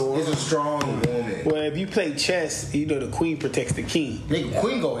woman. Is a strong woman. Well, if you play chess, you know the queen protects the king. Nigga,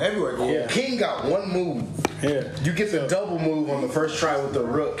 queen go everywhere. Yeah. King got one move. Yeah. You get the double move on the first try with the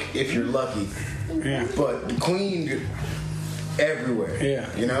rook if you're lucky. Yeah. But the queen everywhere.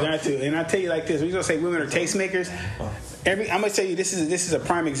 Yeah. You know? Got to. And I tell you like this, we're gonna say women are tastemakers. I'm gonna tell you this is a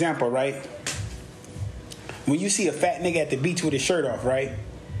prime example, right? When you see a fat nigga at the beach with his shirt off, right?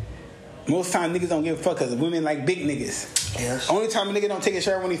 Most times niggas don't give a fuck because women like big niggas. Yes. Only time a nigga don't take his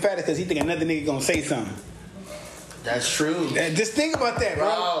shirt when he fat is because he think another nigga gonna say something. That's true. Just think about that,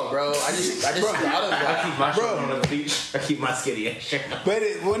 bro. I just thought of that. I keep my shirt on the beach. I keep my skinny ass shirt on. But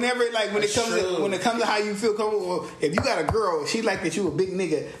when it comes to how you feel comfortable, if you got a girl, she like that you a big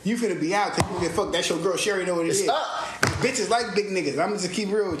nigga, you finna be out because you get fucked. That's your girl. She already know what it is. Bitches like big niggas. I'm just keep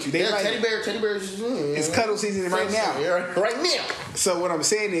real with you. They like teddy bears. It's cuddle season right now. Right now. So what I'm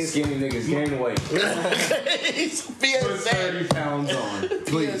saying is, Skinny niggas gain weight. Put 30 pounds on,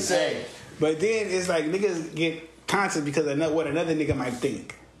 please. But then it's like niggas get conscious because of what another nigga might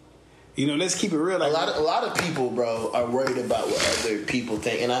think. You know, let's keep it real. Like a lot of people, bro, are worried about what other people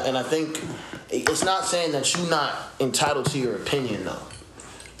think, and I think it's not saying that you're not entitled to your opinion, though.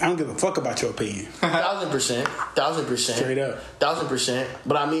 I don't give a fuck about your opinion. 1000%. Straight up. 1000%.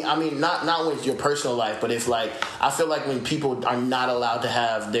 But I mean, not with your personal life, but if like, I feel like when people are not allowed to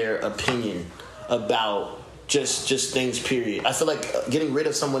have their opinion about just things, period. I feel like getting rid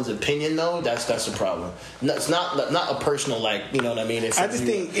of someone's opinion, though, that's a problem. No, it's not a personal, like, you know what I mean? I just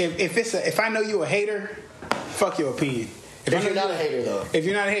think if I know you a hater, fuck your opinion. If you're not a hater, though. If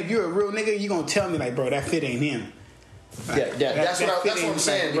you're not a hater, if you're a real nigga, you gonna tell me like, bro, that fit ain't him. Like, that's what I'm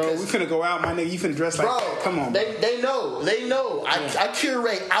saying, bro. We finna go out, my nigga. You finna dress like that. Come on, bro. They know. Yeah. I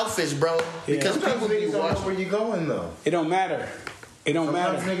curate outfits, bro, because people be niggas don't know where you going though. It don't matter.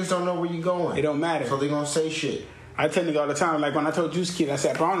 Sometimes niggas don't know where you going. It don't matter. So they gonna say shit. I tell niggas all the time, like when I told Juice Kid, I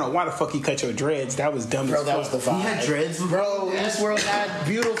said, bro, I don't know why the fuck you cut your dreads. That was dumb bro, as fuck. That was the vibe. He had dreads, bro. This world had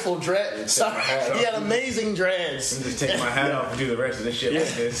beautiful dreads. He had amazing dreads. Just take my hat off and do the rest of the shit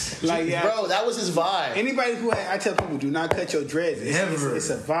like this. Bro, that was his vibe. Anybody I tell people, do not cut your dreads. It's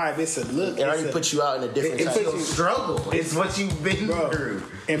a vibe. It's a look. It already puts you out in a different. It's a struggle. It's what you've been through.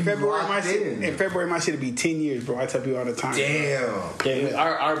 In February, my shit will be 10 years, bro. I tell people all the time. Damn.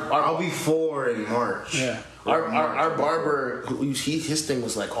 I'll be 4 in March. Yeah. Our barber, his thing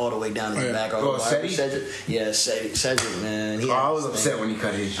was like all the way down in the back. Cedric, man. I was upset when he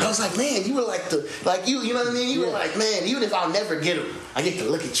cut his shit. I was like, man, you were like you know what I mean? You were like, man, even if I'll never get him, I get to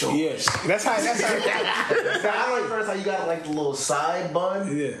look at yours. Yes, that's how. I like first how you got like the little side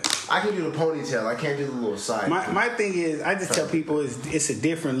bun. Yeah. I can do the ponytail. I can't do the little side. My thing is, I just tell people it's a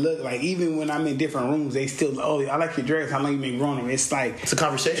different look. Like even when I'm in different rooms, they still, oh, I like your dress. How long you been growing them? It's like It's a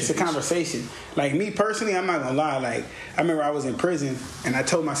conversation. It's a conversation. Like me personally, I'm not gonna lie. Like I remember I was in prison and I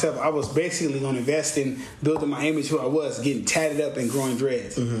told myself I was basically gonna invest in building my image who I was, getting tatted up and growing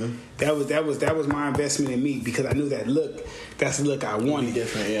dreads. Mm-hmm. That was my investment in me because I knew that look. That's the look I wanted.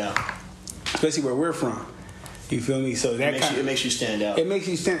 Different, yeah. Especially where we're from. You feel me? So that It makes you stand out. It makes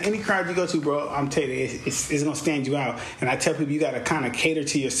you stand. Any crowd you go to, bro, I'm telling you, it's gonna stand you out. And I tell people you gotta kind of cater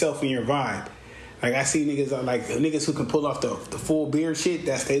to yourself and your vibe. Like I see niggas like niggas who can pull off the full beard shit.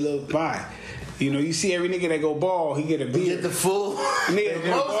 That's their little vibe. You know, you see every nigga that go bald, he get a beard. You get the full nigga get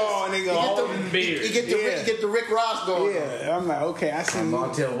a bald, nigga. You get the Rick Ross going. Yeah, I'm like, okay, I see.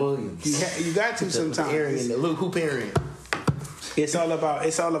 Montel Williams. You got to sometimes. The Luke Hoop Arian. It's all about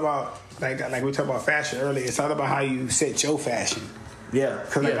like we talked about fashion earlier. It's all about how you set your fashion. Yeah,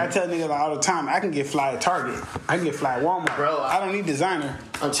 Cause like I tell niggas all the time, I can get fly at Target, I can get fly at Walmart. Bro, I don't need designer.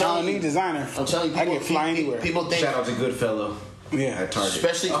 I don't need designer. I'm telling you, I can get fly anywhere. People think Shout out to Goodfellow. Yeah, at Target.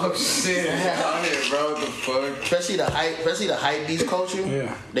 Especially Oh shit, out here, bro. What the fuck? Especially the hype beast culture.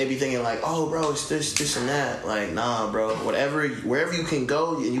 Yeah. They be thinking like, oh, bro, it's this and that. Like, nah, bro. Wherever you can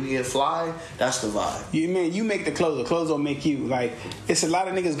go and you can get fly, that's the vibe. You make the clothes. The clothes don't make you. Like, it's a lot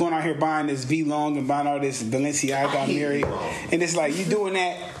of niggas going out here buying this V Long and buying all this Balenciaga got married, and it's like you doing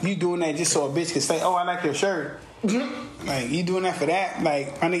that just so a bitch can say, oh, I like your shirt. Mm-hmm. Like you doing that for that?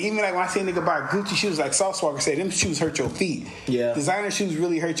 Like I mean, even like when I see a nigga buy Gucci shoes, like Sauce Walker said, them shoes hurt your feet. Yeah, designer shoes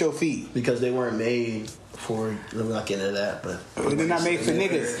really hurt your feet because they weren't made for. Let me not get into that, but they're not made for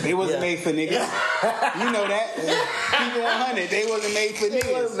niggas. They wasn't made for niggas. You know that. People 100, they wasn't made for niggas.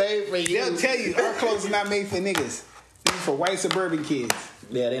 They wasn't made for you. They'll tell you our clothes are not made for niggas. These are for white suburban kids.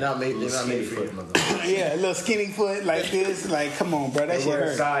 Yeah, they're not made for you. Yeah, a little skinny foot like this. Like, come on, bro, that shit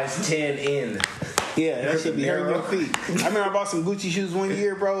hurt. Size 10 in. Yeah, that shit be hurting your feet. I remember I bought some Gucci shoes one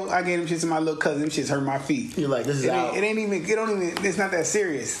year, bro. I gave them shits to my little cousin. Them shits hurt my feet. You're like, this is out. It's not that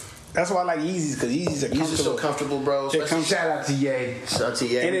serious. That's why I like Yeezys, because Yeezys are comfortable. Yeezys are so comfortable, bro. Shout out to Ye. Shout out to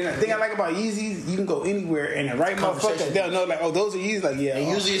Ye. And then the thing I like about Yeezys, you can go anywhere and the right motherfucker, they'll know like, oh, those are Yeezys. Like, yeah. And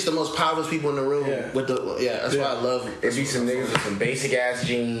usually it's the most powerful people in the room. Yeah. That's why I love it. It'd be some niggas with some basic ass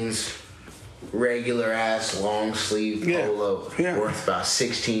jeans, regular ass long sleeve polo, worth about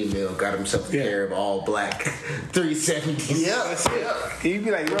 16 mil. Got himself a pair of all black 370s. Yeah. You'd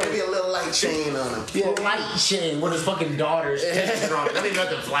be like, bro, maybe a little light chain on him. Yeah, light chain with his fucking daughter's pictures on it. That ain't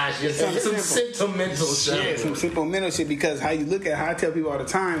nothing flashy. It's some sentimental shit. Yeah, some sentimental shit. Because how I tell people all the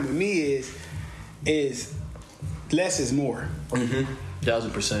time with me is less is more. Mm-hmm.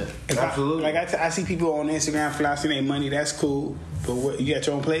 1000%. Absolutely. I see people on Instagram flashing their money. That's cool. But what, you got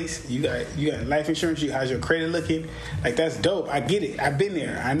your own place? You got life insurance? How's your credit looking? Like, that's dope. I get it. I've been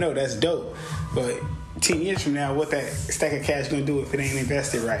there. I know that's dope. But 10 years from now, what that stack of cash gonna do if it ain't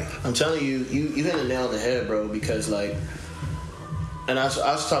invested right? I'm telling you, you hit the nail on the head, bro. Because like, and that's what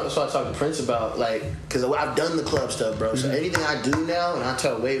I talked to Prince about, like, because I've done the club stuff, bro. So anything I do now, and I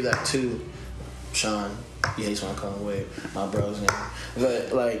tell Wave that too. Sean, he hates when I call him Wave, my bro's name.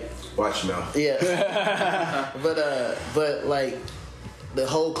 But like, watch him out. Yeah. but like, the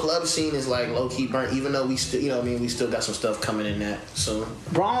whole club scene is like low key burnt, even though we still, we still got some stuff coming in that. So,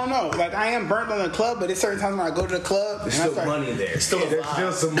 bro, I don't know. Like, I am burnt on the club, but there's certain times when I go to the club, there's still money there. There's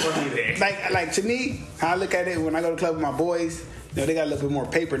still some money there. Like to me, how I look at it when I go to the club with my boys. They got a little bit more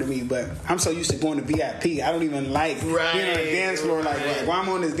paper to me, but I'm so used to going to VIP. I don't even like being on the dance floor. Like while I'm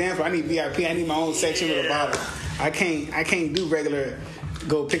on this dance floor, I need VIP. I need my own section with a bottle. I can't do regular.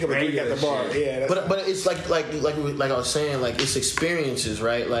 Go pick up a drink at the bar. Yeah, but it's like I was saying, like, it's experiences,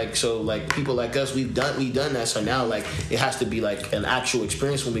 right? Like, so like people like us, we've done that. So now like it has to be like an actual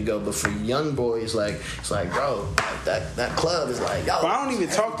experience when we go. But for young boys, like it's like, bro, like that club is like, yo. But I don't even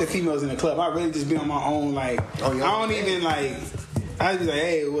talk to females in the club. I really just be on my own. Like I don't even like. I just be like,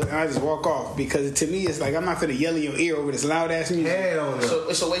 hey, and I just walk off because to me it's like I'm not finna yell in your ear over this loud ass music. Hell no. So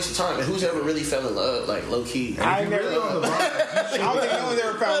it's a waste of time. And who's ever really fell in love, like low key? I never. Really on the bar, I don't think no one's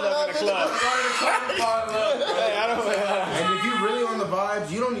ever found love in the club. And if you really on the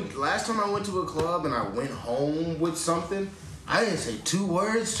vibes, you don't need. Last time I went to a club and I went home with something, I didn't say 2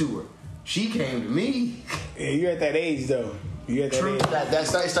 words to her. She came to me. Yeah, you're at that age though. You at that age. That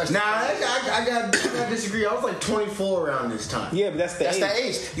starts. Nah, I got disagree. I was like 24 around this time. Yeah, but that's that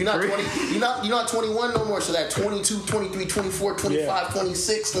age. You're not 20. You're not 21 no more. So that 22, 23, 24, 25,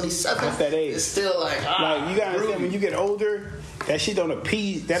 26, 27. That's that age. It's still like you gotta understand when you get older. that shit don't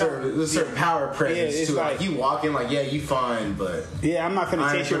appease. That There's a certain power presence it's to it. like- Like you walk in, like, yeah, you fine, but yeah, I'm not finna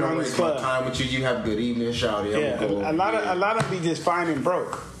I take ain't you gonna around this waste my club. time with you. You have a good evening, shawty. Yeah, a lot of be just fine and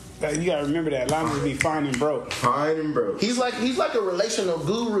broke. Like, you gotta remember that. A lot of them be fine and broke. fine and broke. He's like a relational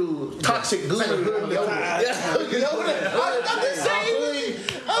guru, toxic guru. Yoda. Yeah, Yoda. I'm just saying.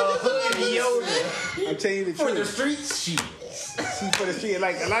 I'm telling you the For the truth. streets, shit. For the street,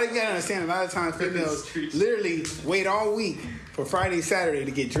 like a lot of you gotta understand. A lot of times, females literally wait all week for Friday, Saturday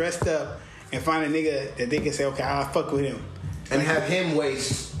to get dressed up and find a nigga that they can say, okay, I'll fuck with him. And have him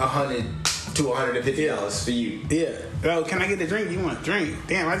waste $100 to $150 for you. Yeah. Oh, can I get a drink? You want a drink?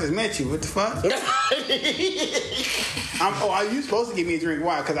 Damn, I just met you. What the fuck? You supposed to give me a drink?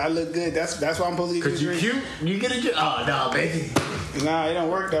 Why? Because I look good. That's why I'm supposed to give you a drink. You get a drink? Oh, no, baby. Nah, it don't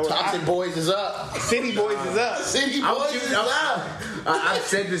work that way. Toxic boys is up. City boys is up. City boys is up. I've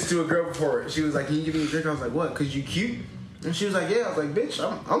said this to a girl before. She was like, can you give me a drink? I was like, what? Because you cute? And she was like, yeah. I was like, bitch,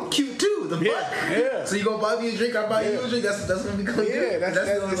 I'm cute too. The fuck? Yeah. So you gonna buy me a drink? I buy you a drink. That's gonna be cool. Yeah, that's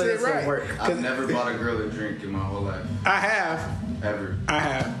the only way that's right. gonna work. I've never bought a girl a drink in my whole life. I have. Ever. I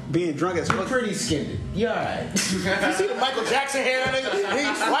have. Being drunk as You're fuck. pretty skinned. You alright? You see the Michael Jackson hair on it?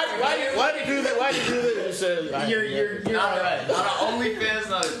 Why did you do that? Why did you do that? You said, You're Not alright. an OnlyFans,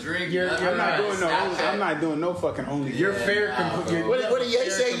 not a drink. I'm not doing no fucking only. You're fair. What did Ye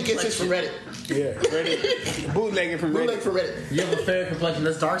say? You get this from Reddit. Yeah, Reddit. Bootlegging from Bootleg Reddit. from Reddit. You have a fair complexion.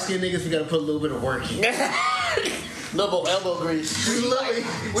 Us dark skinned niggas, we gotta put a little bit of work in. Little elbow grease.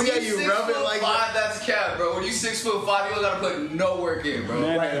 When Yeah, you you rub it 6'5", like that. that's cap, bro. When you 6'5", you don't gotta put no work in, bro.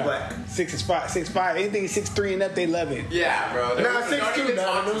 Nah, Black and nah. black. 6'5", anything 6'3" and up, they love it. Yeah, bro. Nah, Don't 6'2", even nah.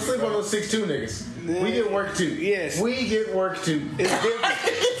 talk Don't to sleep me, on bro. those 6'2" niggas. We get work too. Yes. We get work too. It's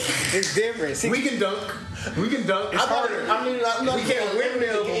different. It's different. We can dunk. We can dunk. It's harder. I'm not We can't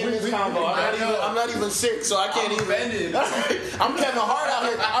windmill, but we I'm not even sick, so I can't I'm even. offended. I'm Kevin Hart out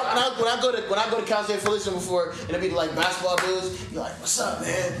here. When I go to Cal State Fullerton before, and it be like basketball dudes, you're like, "What's up,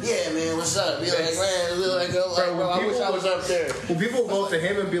 man? Yeah, man, what's up?" Be like, "Man, bro, I wish I was up there." When people go to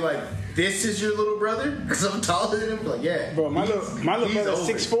him and be like, "This is your little brother," because I'm taller than him, be like, yeah, Bro, my little he's brother's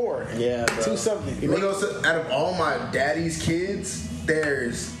older. 6'4". Yeah, bro. 2 something. You know, so out of all my daddy's kids,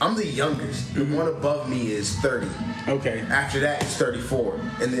 I'm the youngest. The one above me is 30. Okay. After that, it's 34,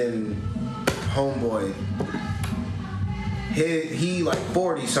 and then homeboy, he like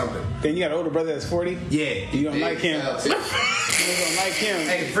 40 something. Then you got an older brother that's 40. Yeah. You don't like him. Yeah. You don't like him.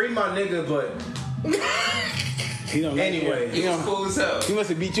 Hey, free my nigga, but He don't like Anyway, him. He was cool as hell. He must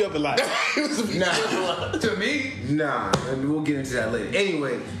have beat you up a lot. nah, To me, and we'll get into that later.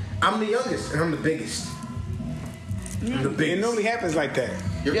 Anyway, I'm the youngest and I'm the biggest. I'm the It biggest. normally happens like that.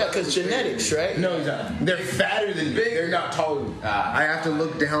 Yeah, because genetics, right? No, he's not. They're fatter than me. Bigger. They're not taller than me. I have to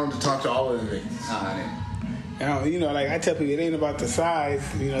look down to talk to all of them niggas. Like I tell people, it ain't about the size.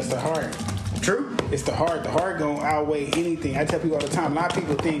 It's the heart. True. It's the heart. The heart gonna outweigh anything. I tell people all the time. A lot of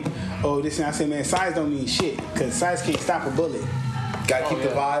people think, oh, this and I say, man, size don't mean shit because size can't stop a bullet. Gotta keep the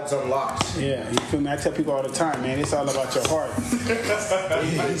vibes unlocked. Yeah, you feel me? I tell people all the time, man, it's all about your heart.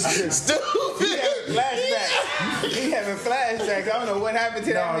 Stupid. Flashbacks. He having flashbacks. I don't know what happened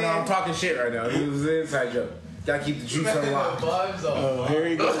to that No, man. I'm talking shit right now. It was an inside joke. Gotta keep the juice unlocked. Oh, here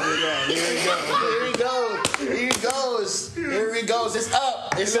he goes again. Here he goes. Here he goes. Here he goes. Here he goes. It's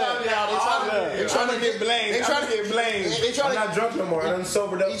up. It's up now. They're trying to get blamed. They trying to get blamed. They trying I'm not drunk no more. I done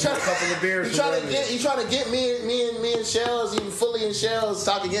sobered up He for a couple of beers. He trying to get me and Shells, even Fully and Shells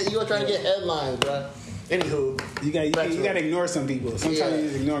talking. You gonna try to get headlines, bro. Anywho, You gotta ignore some people. Sometimes Yeah. you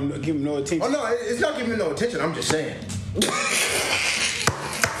just ignore them, give them no attention. Oh no, it's not giving me no attention. I'm just saying.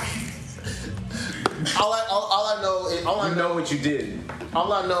 all I know is You know what you did,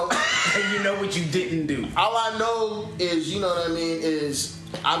 all I know. and you know what you didn't do. All I know is, you know what I mean, is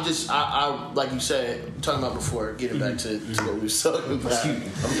I'm just, I like you said, talking about before, getting back to what we was talking about. Excuse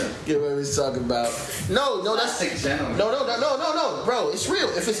me, I'm done. Get what we was talking about. No, that's gentleman. No, bro. It's real.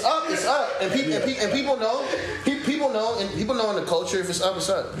 If it's up, it's up, and people know. People know, and people know in the culture. If it's up, it's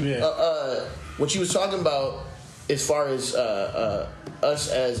up. Yeah. What you was talking about, as far as us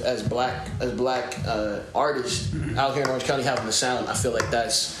as black artists out here in Orange County having the sound, I feel like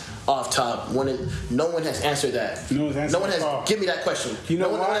that's off top. No one has answered that. No one's answered No one has. that call. Give me that question. You know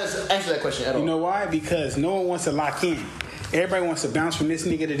no one why? has answered that question at all. You know why? Because no one wants to lock in. Everybody wants to bounce from this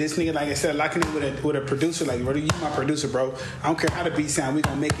nigga to this nigga. Like I said, locking in with a producer. Like, bro, you my producer, bro. I don't care how the beat sound. We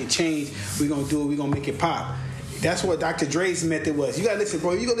gonna make it change. We gonna do it. We gonna make it pop. That's what Dr. Dre's method was. You gotta listen,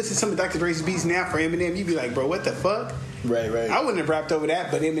 bro. You go listen to some of Dr. Dre's beats now for Eminem. You be like, bro, what the fuck? Right. I wouldn't have rapped over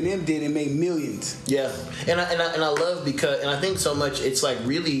that, but Eminem did and made millions. Yeah, and I love because I think so much it's like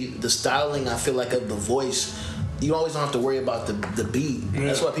really the styling I feel like of the voice you always don't have to worry about the beat. Yeah.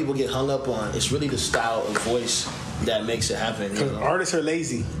 That's what people get hung up on. It's really the style of voice that makes it happen. Because artists are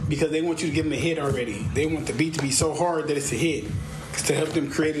lazy because they want you to give them a hit already. They want the beat to be so hard that it's a hit to help them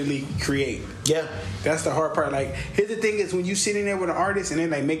creatively create. Yeah. That's the hard part. Like, here's the thing is when you sit in there with an artist and they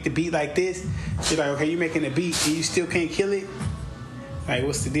like make the beat like this, you're like, okay, you're making a beat and you still can't kill it. Like,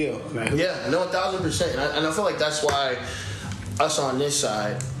 what's the deal? Like, Yeah, no, 1,000%. And I feel like that's why us on this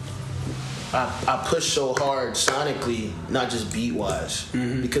side, I push so hard sonically, not just beat wise,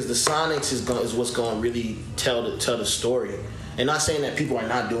 because the sonics is what's going to really tell the story. And not saying that people are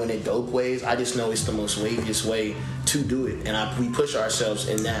not doing it dope ways. I just know it's the most waviest way to do it, and we push ourselves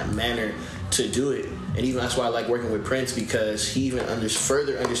in that manner to do it. And even that's why I like working with Prince, because he even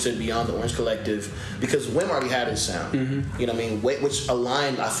further understood beyond the Orange Collective, because Wim already had his sound. You know what I mean? Which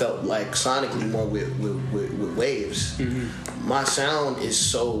aligned, I felt like, sonically more with waves. My sound is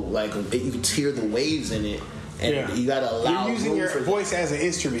so, like, you can hear the waves in it. And you gotta allow you're using room your for voice as an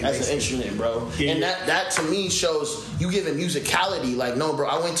instrument. as an instrument, bro. Yeah, and that to me shows you giving musicality. Like, no, bro,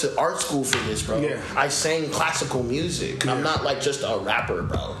 I went to art school for this, bro. Yeah. I sang classical music. I'm not like just a rapper,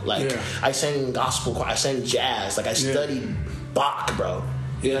 bro. Like, I sang gospel, I sang jazz. Like, I studied Bach, bro.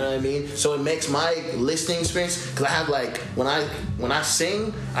 You know what I mean? So it makes my listening experience, because I have, like, when I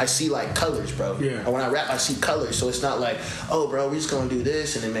sing, I see, like, colors, bro. Yeah. Or when I rap, I see colors. So it's not like, oh, bro, we're just gonna do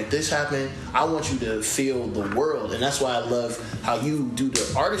this and then make this happen. I want you to feel the world, and that's why I love how you do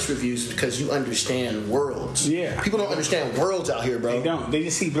the artist reviews, because you understand worlds. Yeah. People don't understand worlds out here, bro. They don't. They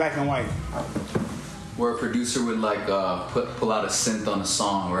just see black and white. Where a producer would like pull out a synth on a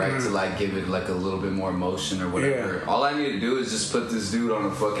song, right, to like give it like a little bit more emotion or whatever. Yeah. All I need to do is just put this dude on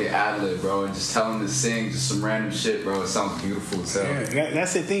a fucking ad-lib, bro, and just tell him to sing just some random shit, bro. It sounds beautiful as hell. Yeah,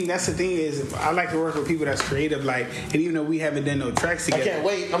 that's the thing. That's the thing is I like to work with people that's creative. Like, and even though we haven't done no tracks together, I can't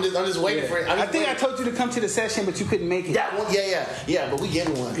wait. I'm just waiting for it. I think I told you to come to the session, but you couldn't make it. That one, yeah. But we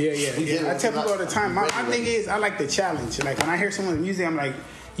getting one. Yeah. We getting I one. tell people all the time. My thing is, I like the challenge. Like, when I hear someone's music, I'm like,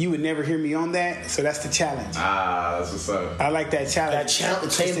 you would never hear me on that, so that's the challenge. That's what's up. I like that challenge. The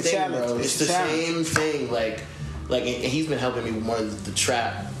same It's the thing, challenge. bro. It's the same thing. Like, and he's been helping me with more of the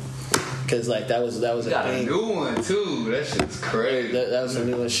trap, because like that was a Got thing. a new one too. That shit's crazy. That was a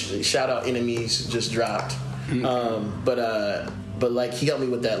new one. Shout out Enemies, just dropped. But like he helped me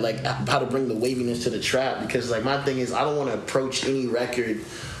with that, like how to bring the waviness to the trap, because like my thing is I don't want to approach any record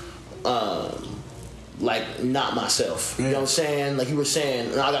like not myself. You know what I'm saying? Like you were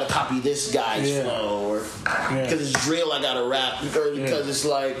saying, I gotta copy this guy's flow, or because it's drill I gotta rap, or because it's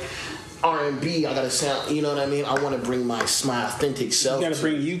like R&B I gotta sound. You know what I mean? I want to bring my authentic self. You gotta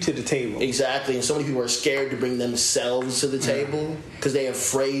bring you to the table. Exactly, and so many people are scared to bring themselves to the table because they're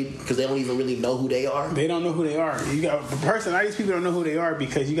afraid, because they don't even really know who they are. They don't know who they are. You got the person. All these people don't know who they are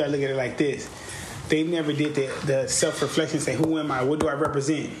because you gotta look at it like this. They never did the self-reflection, say, who am I? What do I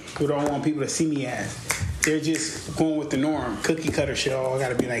represent? Who do I want people to see me as? They're just going with the norm. Cookie cutter shit. Oh, I got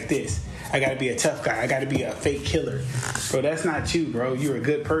to be like this. I got to be a tough guy. I got to be a fake killer. Bro, that's not you, bro. You're a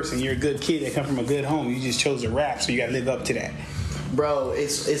good person. You're a good kid that come from a good home. You just chose to rap, so you got to live up to that. Bro,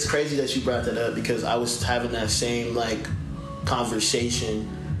 it's crazy that you brought that up, because I was having that same, like, conversation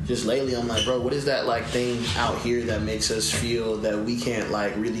just lately. I'm like, bro, what is that like thing out here that makes us feel that we can't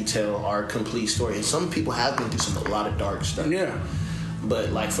like really tell our complete story? And some people have been through a lot of dark stuff. Yeah. But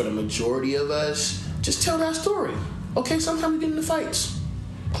like for the majority of us, just tell that story. Okay, sometimes we get into fights,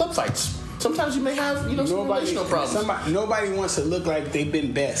 club fights. Sometimes you may have, some relational problems. Nobody wants to look like they've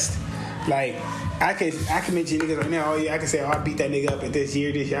been best. Like I can mention niggas right now. Oh yeah, I can say, I beat that nigga up at this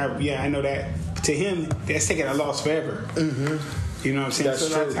year. I know that. But to him, that's taking a loss forever. You know what I'm saying? That's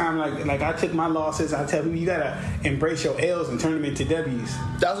so true. that time, like I took my losses. I tell people, you gotta embrace your L's and turn them into W's.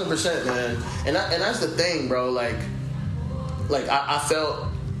 1,000%, man. And that's the thing, bro. Like I felt,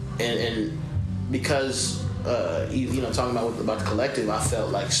 and because talking about the collective, I felt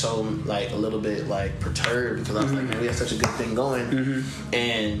like so like a little bit like perturbed, because I was like, man, we have such a good thing going.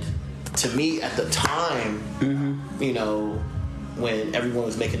 And to me at the time, when everyone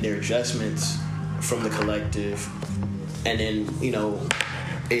was making their adjustments from the collective, and then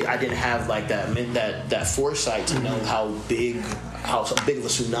I didn't have like that foresight to know how big of a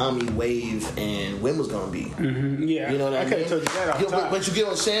tsunami wave and Wim was gonna be. Yeah, you know what I mean? could have told you that off top. But you get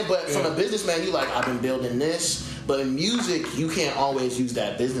what I'm saying. But from a businessman, you like, I've been building this. But in music, you can't always use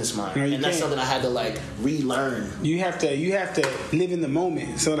that business mind, No, and that's can't. something I had to like relearn. You have to live in the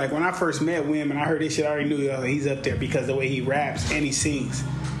moment. So like when I first met Wim and I heard this shit, I already knew he's up there because the way he raps and he sings.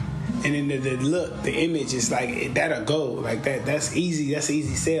 And then the look, the image is like that'll go like that. That's easy. That's an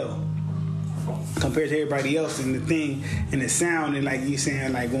easy sell. compared to everybody else, and the thing and the sound, and like you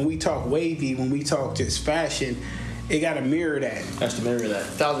saying, like when we talk wavy, when we talk just fashion, it got to mirror that. Has to mirror that,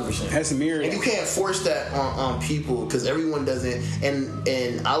 1,000%. Has to mirror and that. you can't force that on people because everyone doesn't.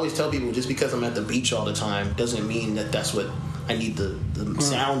 And I always tell people, just because I'm at the beach all the time doesn't mean that that's what I need the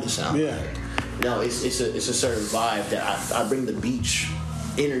sound to sound. Yeah. Like. No, it's a certain vibe that I bring the beach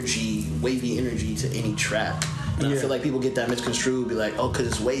energy, wavy energy to any track. And I feel like people get that misconstrued, be like, oh, because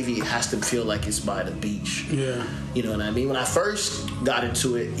it's wavy, it has to feel like it's by the beach. Yeah. You know what I mean? When I first got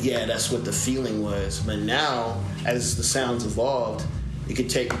into it, yeah, that's what the feeling was. But now, as the sounds evolved, you could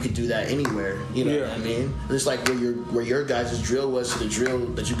do that anywhere. You know what I mean? Just like where your guys' drill was to the drill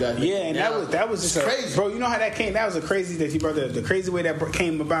that you guys. Yeah, and now, that was just crazy, bro. You know how that came? That was a crazy that you brought up. The crazy way that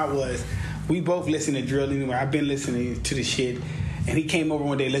came about was we both listened to drill anyway. I've been listening to the shit. And he came over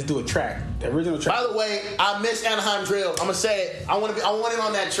one day. Let's do a track, the original track. By the way, I miss Anaheim Drill. I'm gonna say it. I want in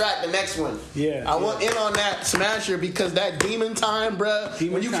on that track, the next one. Yeah, I want in on that Smasher because that Demon Time,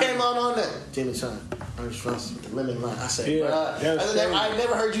 bruh. When you came on that Demon Time, I was the lemon line. I said, bruh, I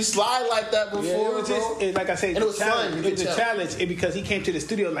never heard you slide like that before. Yeah, it was just, like I said, and it was fun. It was a challenge because he came to the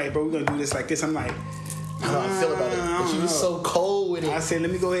studio like, bro, we're gonna do this like this. I'm like, I don't know how I feel about it. But you was so cold with it. I said,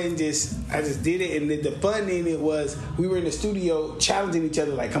 let me go ahead and I just did it. And the fun in it was we were in the studio challenging each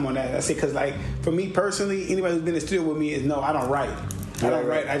other. Like, come on, I said, because like for me personally, anybody who's been in the studio with me is I don't write. I don't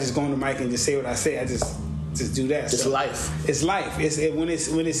write. I just go on the mic and just say what I say. I just do that. It's life. It's life. When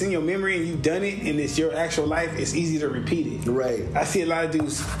it's in your memory and you've done it and it's your actual life, it's easy to repeat it. Right. I see a lot of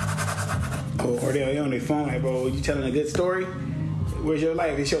dudes, or they're on their phone like, bro, you telling a good story? Where's your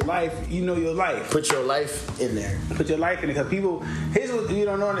life? It's your life. You know your life. Put your life in there. Put your life in it. Because people, here's what you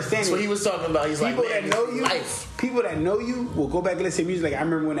don't understand. That's what he was talking about. He's people like, man, that know you, life. People that know you will go back and listen to music. Like, I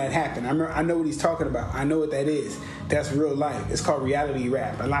remember when that happened. I know what he's talking about. I know what that is. That's real life. It's called reality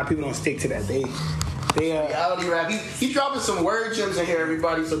rap. A lot of people don't stick to that. They reality rap. He dropping some word gems in here,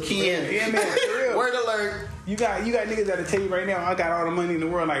 everybody. So key in. Yeah, man. For real. Word alert. You got niggas that'll tell you right now, I got all the money in the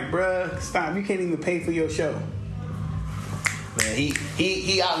world. Like, bruh, stop. You can't even pay for your show. Man,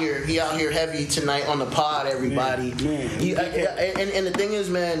 he out here heavy tonight on the pod, everybody. Man. And the thing is,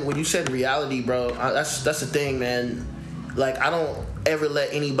 man, when you said reality, bro, that's the thing, man. Like, I don't ever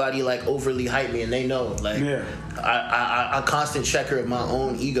let anybody like overly hype me, and they know. Like, I constant checker of my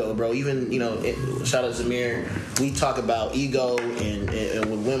own ego, bro. Even shout out to Zamir. We talk about ego and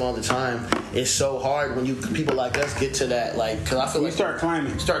with Wim all the time. It's so hard when people like us get to that, like, because I feel like start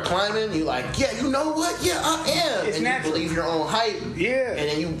climbing. You like, yeah, you know what? Yeah, I am. It's and natural. You believe your own hype. Yeah. And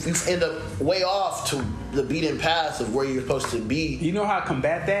then you end up way off to the beaten path of where you're supposed to be. You know how I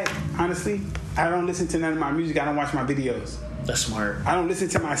combat that? Honestly, I don't listen to none of my music. I don't watch my videos. That's smart. I don't listen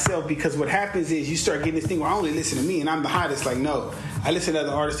to myself because what happens is you start getting this thing where I only listen to me and I'm the hottest. Like, no, I listen to other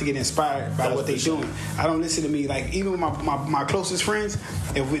artists to get inspired by what they're doing. I don't listen to me. Like, even with my closest friends,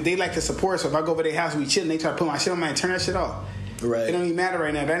 if they like to support, so if I go over their house and we chilling, they try to put my shit on my and turn that shit off. Right. It don't even matter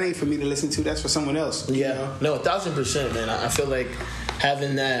right now. That ain't for me to listen to. That's for someone else. Yeah. No, 1,000%, man. I feel like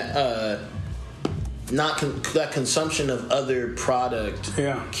having that that consumption of other product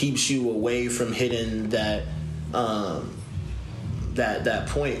keeps you away from hitting that that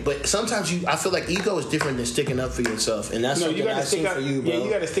point. But sometimes I feel like ego is different than sticking up for yourself, and that's something I've seen for you, bro. Yeah, you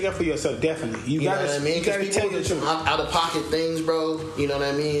got to stick up for yourself, definitely. You know got what I mean? You got to tell the truth. Out of pocket things, bro. You know what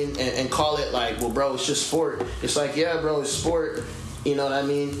I mean? And call it like, well, bro, it's just sport. It's like, yeah, bro, it's sport. You know what I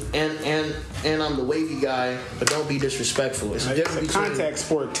mean? And I'm the wavy guy, but don't be disrespectful. It's a contact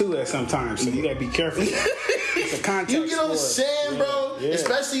sport too at sometimes, so you gotta be careful. It's a contact sport. You know what I'm saying, bro? Yeah.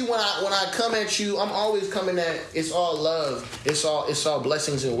 Especially when I come at you, I'm always coming at it's all love. It's all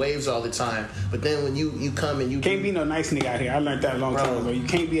blessings and waves all the time. But then when you come and you can't be no nice nigga out here. I learned that a long time ago. You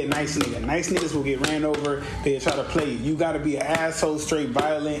can't be a nice nigga. Nice niggas will get ran over. They try to play you. You gotta be an asshole, straight,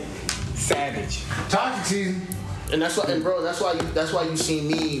 violent, savage. Talking to you. And that's why you see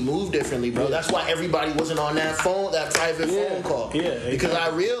me move differently, bro. That's why everybody wasn't on that private phone call. Yeah, exactly. Because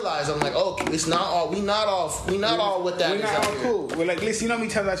I realized I'm like, oh, it's not all. We not all what that is. We're not all cool. We're like, listen, you know how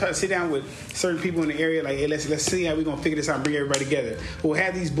many times I try to sit down with certain people in the area, like, hey, let's see how we gonna figure this out and bring everybody together. We'll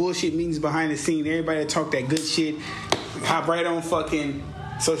have these bullshit meetings behind the scene. Everybody that talk that good shit, hop right on fucking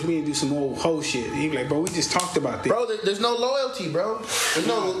social media and do some old hoe shit. You be like, bro, we just talked about this. Bro, there's no loyalty, bro. There's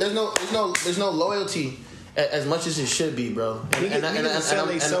no loyalty. As much as it should be, bro. Niggas sell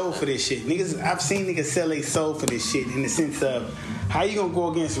their soul for this shit. I've seen niggas sell their soul for this shit in the sense of how you gonna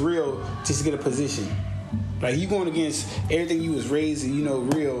go against real just to get a position. Like, you going against everything you was raised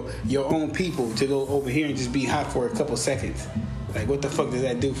and real, your own people, to go over here and just be hot for a couple seconds. Like, what the fuck does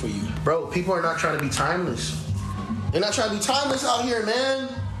that do for you? Bro, people are not trying to be timeless. They're not trying to be timeless out here, man.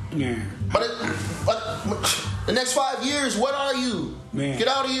 Yeah. But the next 5 years, what are you? Man. Get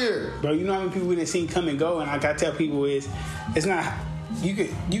out of here. Bro, you know how many people we done seen come and go, and like I tell people is, it's not, you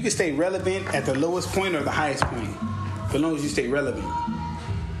can stay relevant at the lowest point or the highest point, as long as you stay relevant.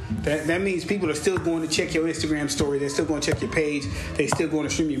 That means people are still going to check your Instagram story. They're still going to check your page. They still going to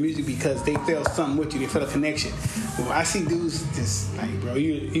stream your music because they felt something with you. They felt a connection. Well, I see dudes just like, bro,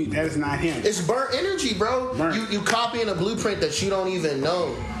 you that is not him. It's burnt energy, bro. Burnt. You copying a blueprint that you don't even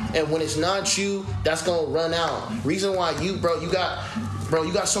know. And when it's not you, that's going to run out. Reason why you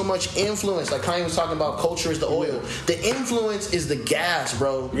got so much influence. Like Kanye was talking about, culture is the oil. The influence is the gas,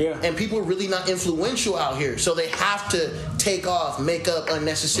 bro. Yeah. And people are really not influential out here. So they have to take off, make up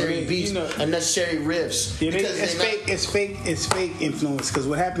unnecessary beats, unnecessary riffs. Yeah, it's fake influence. Because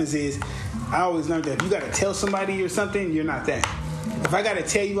what happens is, I always learned that if you got to tell somebody or something, you're not that. If I got to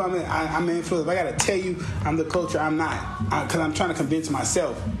tell you I'm an influence, if I got to tell you I'm the culture, I'm not. Because I'm trying to convince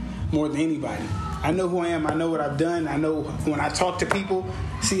myself more than anybody. I know who I am. I know what I've done. I know when I talk to people.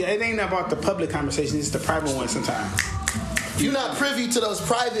 See, it ain't about the public conversation. It's the private one sometimes. You're not privy to those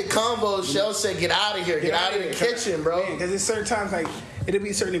private combos. Shell said, get out of here. Get out of the kitchen, bro. Because there's certain times, like, it'll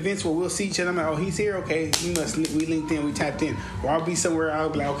be certain events where we'll see each other. I'm like, oh, he's here? Okay. We linked in. We tapped in. Or I'll be somewhere. I'll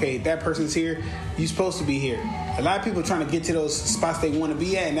be like, okay, that person's here. You're supposed to be here. A lot of people are trying to get to those spots they want to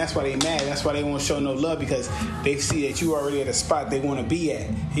be at, and that's why they mad. That's why they won't show no love, because they see that you already at a spot they want to be at.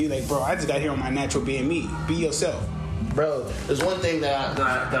 And you're like, bro, I just got here on my natural being me. Be yourself. Bro, there's one thing that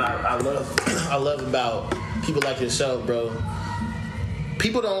I love I love about people like yourself, bro.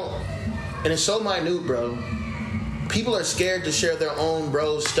 People don't, and it's so minute, bro. People are scared to share their own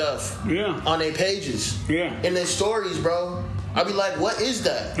bro stuff on their pages, in their stories, bro. I'll be like, what is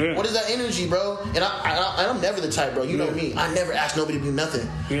that? Yeah. What is that energy, bro? And I'm never the type, bro. You know me. I never ask nobody to do nothing.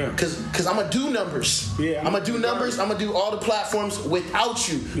 Yeah. Cause I'm gonna do numbers. Yeah. I'm gonna do numbers. I'm gonna do all the platforms without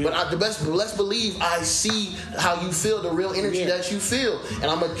you. Yeah. But let's believe I see how you feel, the real energy that you feel, and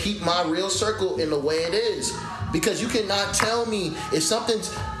I'm gonna keep my real circle in the way it is. Because you cannot tell me if something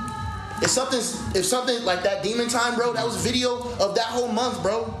like that Demon Time, bro, that was video of that whole month,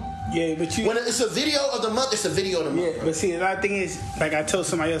 bro. Yeah, but when it's a video of the month, it's a video of the month. Yeah, but see, the other thing is, like I told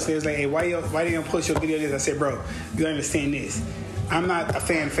somebody else, they was like, hey, why they don't post your video this? I said, bro, you understand this. I'm not a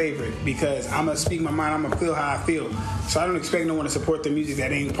fan favorite because I'm going to speak my mind. I'm going to feel how I feel. So I don't expect no one to support the music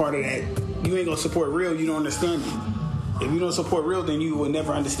that ain't part of that. You ain't going to support real, you don't understand it. If you don't support real, then you will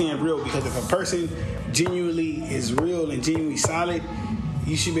never understand real, because if a person genuinely is real and genuinely solid,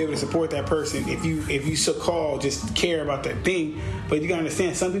 you should be able to support that person if you so-called just care about that thing. But you gotta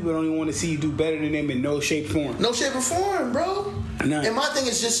understand, some people don't even want to see you do better than them in no shape or form. No shape or form, bro. None. And my thing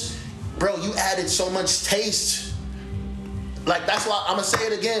is just, bro, you added so much taste. Like, that's why I'm gonna say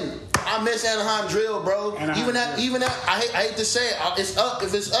it again. I miss Anaheim drill, bro. Even at I hate to say it, it's up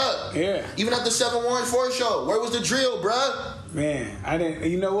if it's up. Yeah. Even at the 714 show, where was the drill, bro? Man, I didn't.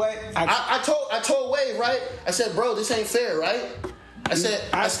 You know what? I told Wave, right? I said, bro, this ain't fair, right? I said,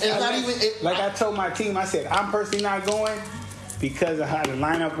 I told my team, I said, I'm personally not going because of how the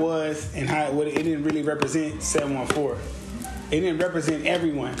lineup was and how it didn't really represent 714. It didn't represent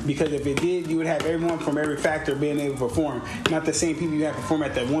everyone, because if it did, you would have everyone from every factor being able to perform. Not the same people you have perform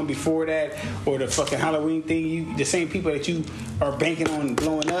at the one before that or the fucking Halloween thing. The same people that you are banking on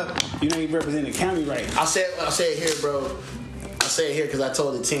blowing up, you don't even represent the county right. I'll say it here, bro. I'll say it here because I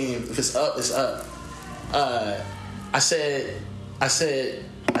told the team, if it's up, it's up. I said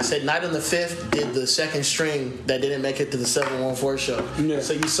Night on the 5th did the second string that didn't make it to the 714 show. Yeah.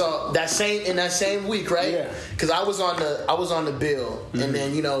 So you saw that same week, right? Yeah. Because I was on the bill, and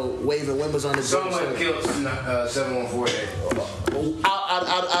then Wave and Wim was on the bill. Someone killed 714.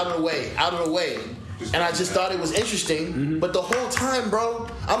 Out of the way. And I just thought it was interesting. Mm-hmm. But the whole time, bro,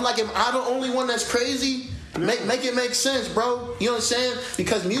 I'm like, am I the only one that's crazy? Make it make sense, bro. You know what I'm saying?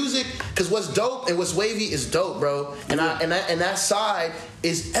 Because what's dope and what's wavy is dope, bro. And that side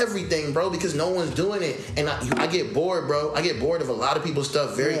is everything, bro. Because no one's doing it, and I get bored, bro. I get bored of a lot of people's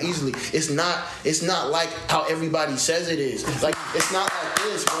stuff very easily. It's not like how everybody says it is. Like, it's not like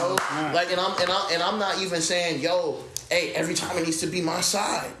this, bro. Like, and I'm not even saying, yo, hey, every time it needs to be my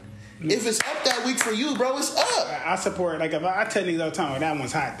side. If it's up that week for you, bro, it's up. I support, like, if I tell niggas all the time, that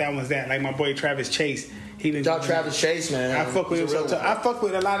one's hot, that one's that. Like my boy Travis Chase. Travis Chase, man. I fuck with him. I fuck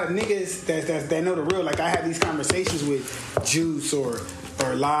with a lot of niggas that know the real. Like, I have these conversations with Juice or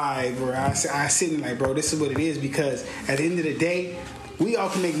Live, or I sit and like, bro, this is what it is, because at the end of the day, we all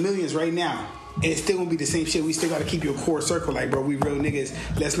can make millions right now. And it's still gonna be the same shit. We still gotta keep your core circle. Like, bro, we real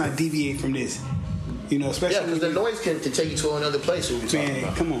niggas. Let's not deviate from this. You know, especially because the noise can take you to another place. What we talking man,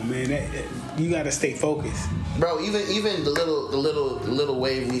 about. come on, man. You got to stay focused, Bro, even the little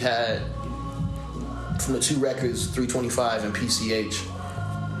wave we had from the 2 records, 325 and PCH,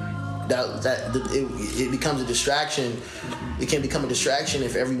 it becomes a distraction. It can become a distraction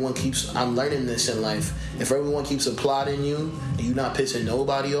if everyone keeps. I'm learning this in life. If everyone keeps applauding you and you're not pissing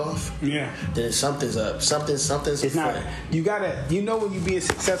nobody off, then something's up. Something's. It's not. You gotta. You know when you being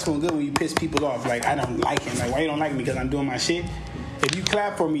successful and good when you piss people off. Like, I don't like him. Like, why you don't like me? Because I'm doing my shit. If you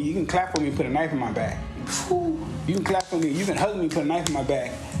clap for me, you can clap for me and put a knife in my back. You can clap for me. You can hug me and put a knife in my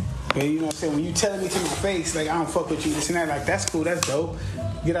back. But you know what I'm saying? When you telling me to my face, like, I don't fuck with you, this and that, like, that's cool, that's dope.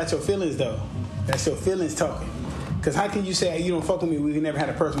 Get out your feelings, though. That's your feelings talking. Because how can you say you don't fuck with me, we never had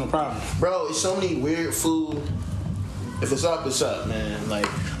a personal problem? Bro, it's so many weird food. If it's up, man. Like,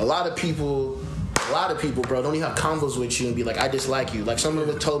 a lot of people, bro, don't even have convos with you and be like, I dislike you. Like, someone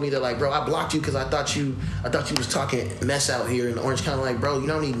told me that, like, bro, I blocked you because I thought you was talking mess out here in Orange County. Like, bro, you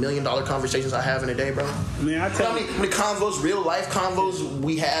know how many $1 million conversations I have in a day, bro? Man, I tell you, how many convos, real life convos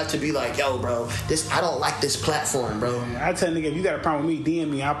we have to be like, yo, bro, I don't like this platform, bro. Man, I tell nigga, if you got a problem with me, DM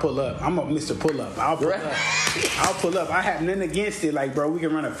me, I'll pull up. I'm a Mr. Pull Up. I'll pull up. I have nothing against it. Like, bro, we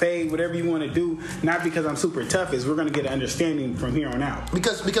can run a fade, whatever you want to do. Not because I'm super tough, is we're gonna get an understanding from here on out.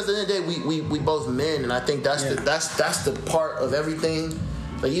 Because at the end of the day, we both men, and I think that's the part of everything.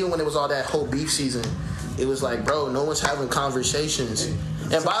 Like, even when it was all that whole beef season, it was like, bro, no one's having conversations.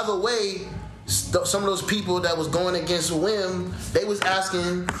 And by the way, some of those people that was going against Whim, they was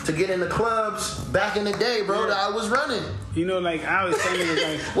asking to get in the clubs back in the day, bro, that I was running. You know, like, I was telling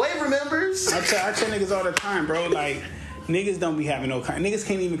niggas, like, Wave remembers. I tell niggas all the time, bro, like, niggas don't be having niggas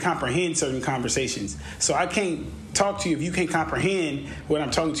can't even comprehend certain conversations. So I can't talk to you if you can't comprehend what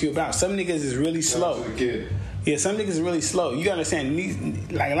I'm talking to you about. Some niggas is really slow. Yeah, some niggas is really slow. You gotta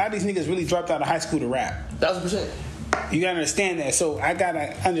understand, like, a lot of these niggas really dropped out of high school to rap. 1,000%. You gotta understand that. So I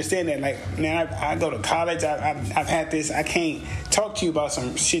gotta understand that. Like, man, I go to college. I've had this. I can't talk to you about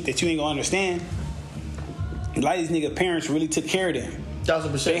some shit that you ain't gonna understand. A lot of these nigga parents really took care of them.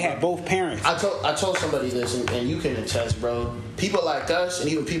 1,000%. They had both parents. I told somebody this, and you can attest, bro. People like us, and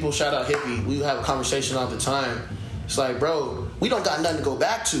even people, shout out Hippie, we have a conversation all the time. It's like, bro, we don't got nothing to go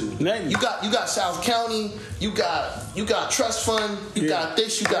back to. Nothing. You got South County, you got Trust Fund, you got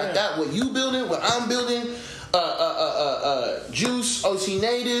this, you got that. What you building, what I'm building. Juice, OC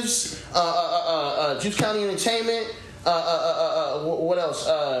Natives, Juice County Entertainment. What else?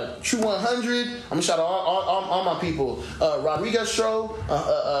 True 100. I'm gonna shout out all my people. Rodriguez Show.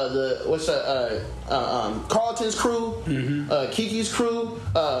 Carlton's crew. Kiki's crew.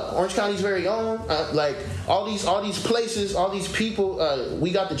 Orange County's very own. Like all these places, all these people.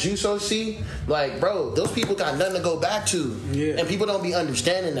 We got the Juice OC. Like, bro, those people got nothing to go back to. Yeah. And people don't be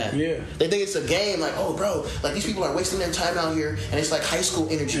understanding that. Yeah. They think it's a game. Like, oh, bro, like these people are wasting their time out here, and it's like high school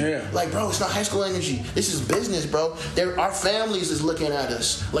energy. Yeah. Like, bro, it's not high school energy. This is business, bro. Our families is looking at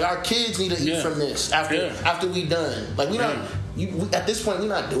us. Like, our kids need to eat from this after we done. Like, we not. At this point, we're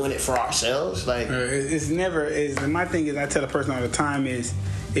not doing it for ourselves. Like, it's never. My thing is, I tell a person all the time is,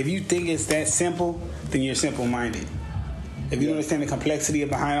 if you think it's that simple, then you're simple-minded. If you don't understand the complexity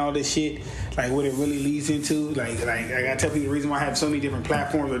behind all this shit, like what it really leads into, like I tell people, the reason why I have so many different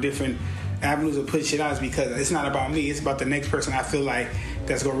platforms or different avenues of putting shit out is because it's not about me. It's about the next person I feel like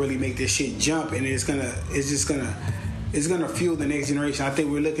that's gonna really make this shit jump, and it's gonna fuel the next generation. I think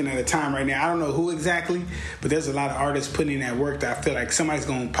we're looking at a time right now. I don't know who exactly, but there's a lot of artists putting in that work that I feel like somebody's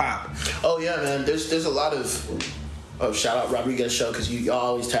gonna pop. Oh yeah, man. There's a lot of. Oh, shout out Rodriguez Show, because you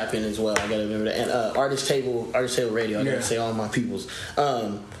always tap in as well. I gotta remember that. And Artist Table Radio. I gotta say all my peoples.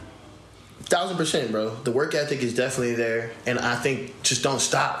 1,000%, bro. The work ethic is definitely there, and I think just don't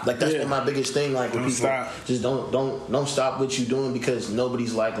stop. Like, that's one of my biggest thing. Like, with people, stop. Just don't stop what you doing because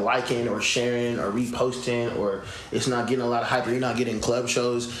nobody's like liking or sharing or reposting, or it's not getting a lot of hype, or you're not getting club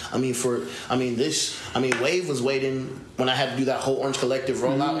shows. Wave was waiting when I had to do that whole Orange Collective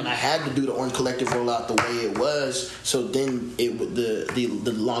rollout, and I had to do the Orange Collective rollout the way it was. So then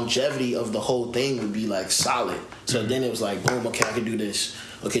the longevity of the whole thing would be like solid. So then it was like, boom, okay, I could do this.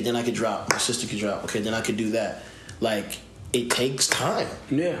 Okay, then I could drop. My sister could drop. Okay, then I could do that. Like, it takes time.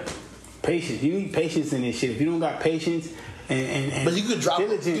 Yeah, patience. You need patience in this shit. If you don't got patience and but you could drop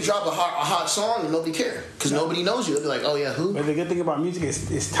a hot song and nobody care because nobody knows you. They'll be like, oh yeah, who? But the good thing about music is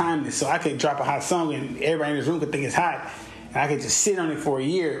it's timeless. So I could drop a hot song and everybody in this room could think it's hot, and I could just sit on it for a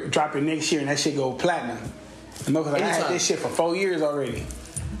year, drop it next year, and that shit go platinum. And motherfuckers, like, I had this shit for 4 years already.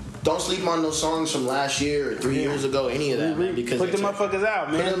 don't sleep on those songs from last year or 3 years ago, any of that, man. Because put the motherfuckers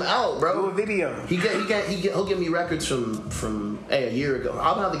out, man. Put them out, bro. Do a video. He'll give me records from a year ago.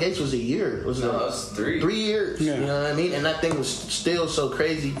 Album Out the Gates was a year. No, it was 3. 3 years. Yeah. You know what I mean? And that thing was still so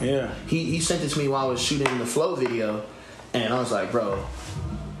crazy. Yeah. He sent it to me while I was shooting the Flow video, and I was like, bro,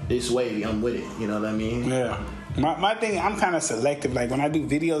 this wavy, I'm with it. You know what I mean? Yeah. My thing, I'm kind of selective. Like when I do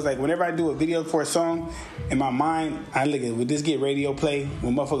videos, like whenever I do a video for a song, in my mind, I look at, would this get radio play?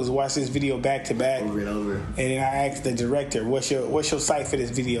 When motherfuckers watch this video back to back, Over and over. and then I ask the director, what's your site for this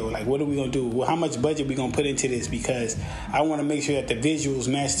video? Like, what are we gonna do? Well, how much budget we gonna put into this? Because I want to make sure that the visuals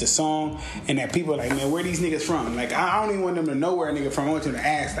match the song, and that people are like, man, where these niggas from? Like, I don't even want them to know where a nigga from. I want them to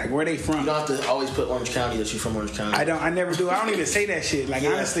ask, like, where they from? You don't have to always put Orange County that you from Orange County. I never do. I don't even say that shit. Like,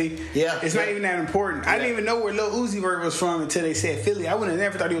 honestly, it's not even that important. I didn't even know where Lil Uzi Vert was from until they said Philly. I would have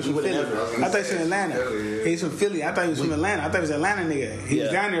never thought he was from Philly. I thought he was from Atlanta. He's from Philly. I thought he was from Atlanta. I thought he was an Atlanta nigga. He was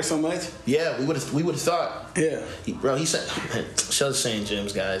down there so much. Yeah, we would have thought. Yeah. He said, show the St.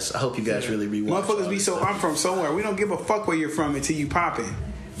 James, guys. I hope you guys really rewatch. Motherfuckers be so, I'm from somewhere. We don't give a fuck where you're from until you poppin'.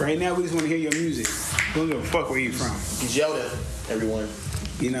 Right now, we just want to hear your music. We don't give a fuck where you from. He's Yoda, everyone.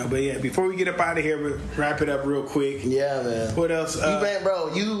 You know, but yeah, before we get up out of here, we'll wrap it up real quick. Yeah, man. What else?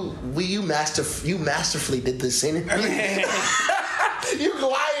 You masterfully did this interview. You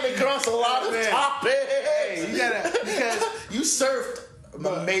glided across a lot of topics. Hey, you gotta, because you surfed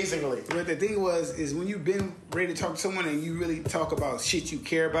amazingly. But the thing is when you've been ready to talk to someone and you really talk about shit you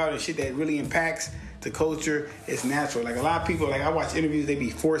care about and shit that really impacts the culture, it's natural. Like a lot of people, like I watch interviews, they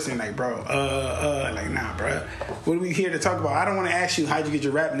be forcing, like, bro, like, nah, bro. What are we here to talk about? I don't want to ask you how'd you get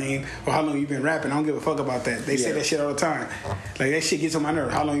your rap name or how long you been rapping. I don't give a fuck about that. They say that shit all the time. Like that shit gets on my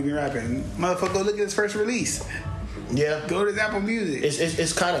nerve. How long you been rapping? Motherfucker, go look at his first release. Yeah. Go to his Apple Music.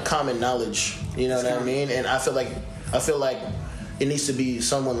 It's kind of common knowledge. You know what I mean? And I feel like it needs to be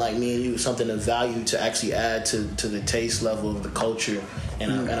someone like me and you, something of value to actually add to the taste level of the culture.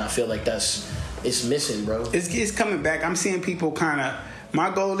 And I feel like it's missing, bro. It's coming back. I'm seeing people kind of. My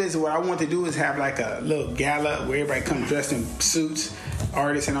goal is, what I want to do is have like a little gala where everybody comes dressed in suits,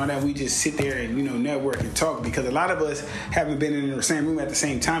 artists and all that. We just sit there and, network and talk, because a lot of us haven't been in the same room at the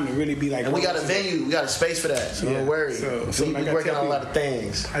same time to really be like. And we got a venue, we got a space for that, so don't worry. So like we're working on a lot of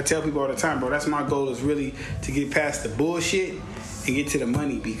things. I tell people all the time, bro, that's my goal, is really to get past the bullshit and get to the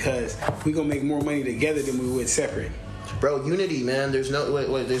money, because we gonna make more money together than we would separate. Bro, unity, man. There's no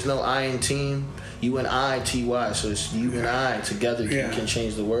there's no I in team. UNITY, so it's you and I together can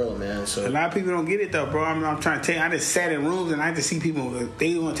change the world, man. So a lot of people don't get it though, bro. I'm trying to tell you, I just sat in rooms and I just see people,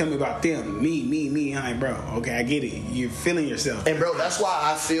 they want to tell me about them, me. I'm like, bro, okay, I get it. You're feeling yourself. And bro, that's why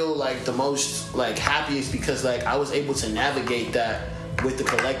I feel like the most like happiest, because like I was able to navigate that with the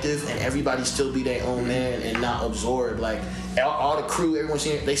collective, and everybody still be their own man and not absorb. Like all the crew, everyone's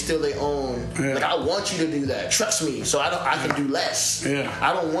here, they still their own. Yeah. Like I want you to do that. Trust me. So I can do less. Yeah.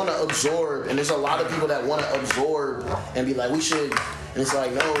 I don't want to absorb. And there's a lot of people that want to absorb and be like, we should. And it's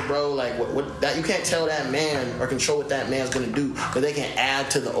like, no, bro. Like what that you can't tell that man or control what that man's gonna do, but they can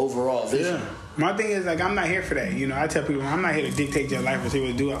add to the overall vision. Yeah. My thing is, like, I'm not here for that. I tell people, I'm not here to dictate your life or say what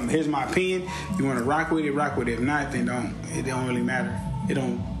to do. Here's my opinion. You want to rock with it, rock with it. If not, then don't. It don't really matter. It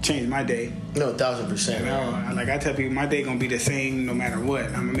don't change my day. No, 1,000%. Like I tell people, my day gonna be the same no matter what.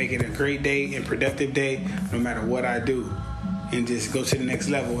 I'm gonna make it a great day and productive day no matter what I do, and just go to the next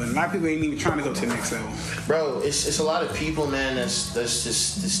level. And a lot of people ain't even trying to go to the next level. Bro, it's a lot of people, man, that's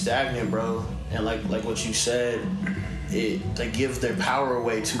just stagnant, bro. And like what you said, they give their power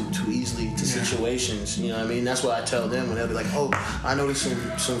away too easily to situations. You know what I mean? That's what I tell them when they'll be like, oh, I know there's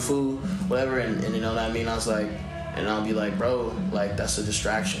some food, whatever, and you know what I mean? I was like, and I'll be like, bro, like that's a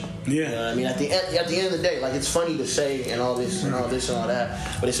distraction. Yeah. You know what I mean? At the end of the day, like it's funny to say and all this and all this and all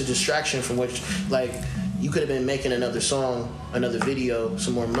that, but it's a distraction from which, like, you could have been making another song, another video,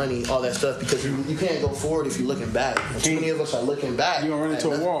 some more money, all that stuff, because you can't go forward if you're looking back. And too many of us are looking back. You're gonna run into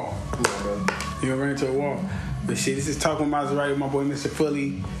a wall. Come on, bro. You're gonna run into a wall. But shit, this is Talking Maserati with my boy Mr.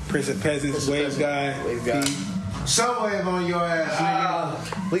 Fully, Prince of Peasants, Wave Guy. Wave Guy. Subwave on your ass,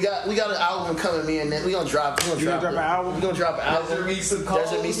 nigga. We got an album coming, me and we gonna drop. We gonna drop an album. We gonna drop an album. Desert Meets the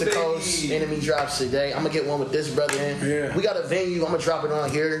Coast. Desert Meets the Coast. Enemy drops today. I'm gonna get one with this brother in. Yeah. We got a venue. I'm gonna drop it on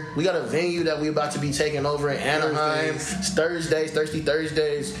here. We got a venue that we about to be taking over in Anaheim. It's Thursdays.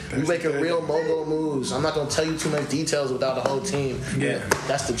 We making real mogul moves. I'm not gonna tell you too much details without the whole team. Yeah.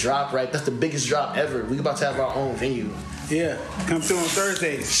 That's the drop, right? That's the biggest drop ever. We about to have our own venue. Yeah. Come through on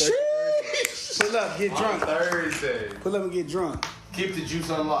Thursdays. Pull up, get drunk. Thursday. Pull up and get drunk. Keep the juice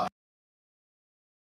unlocked.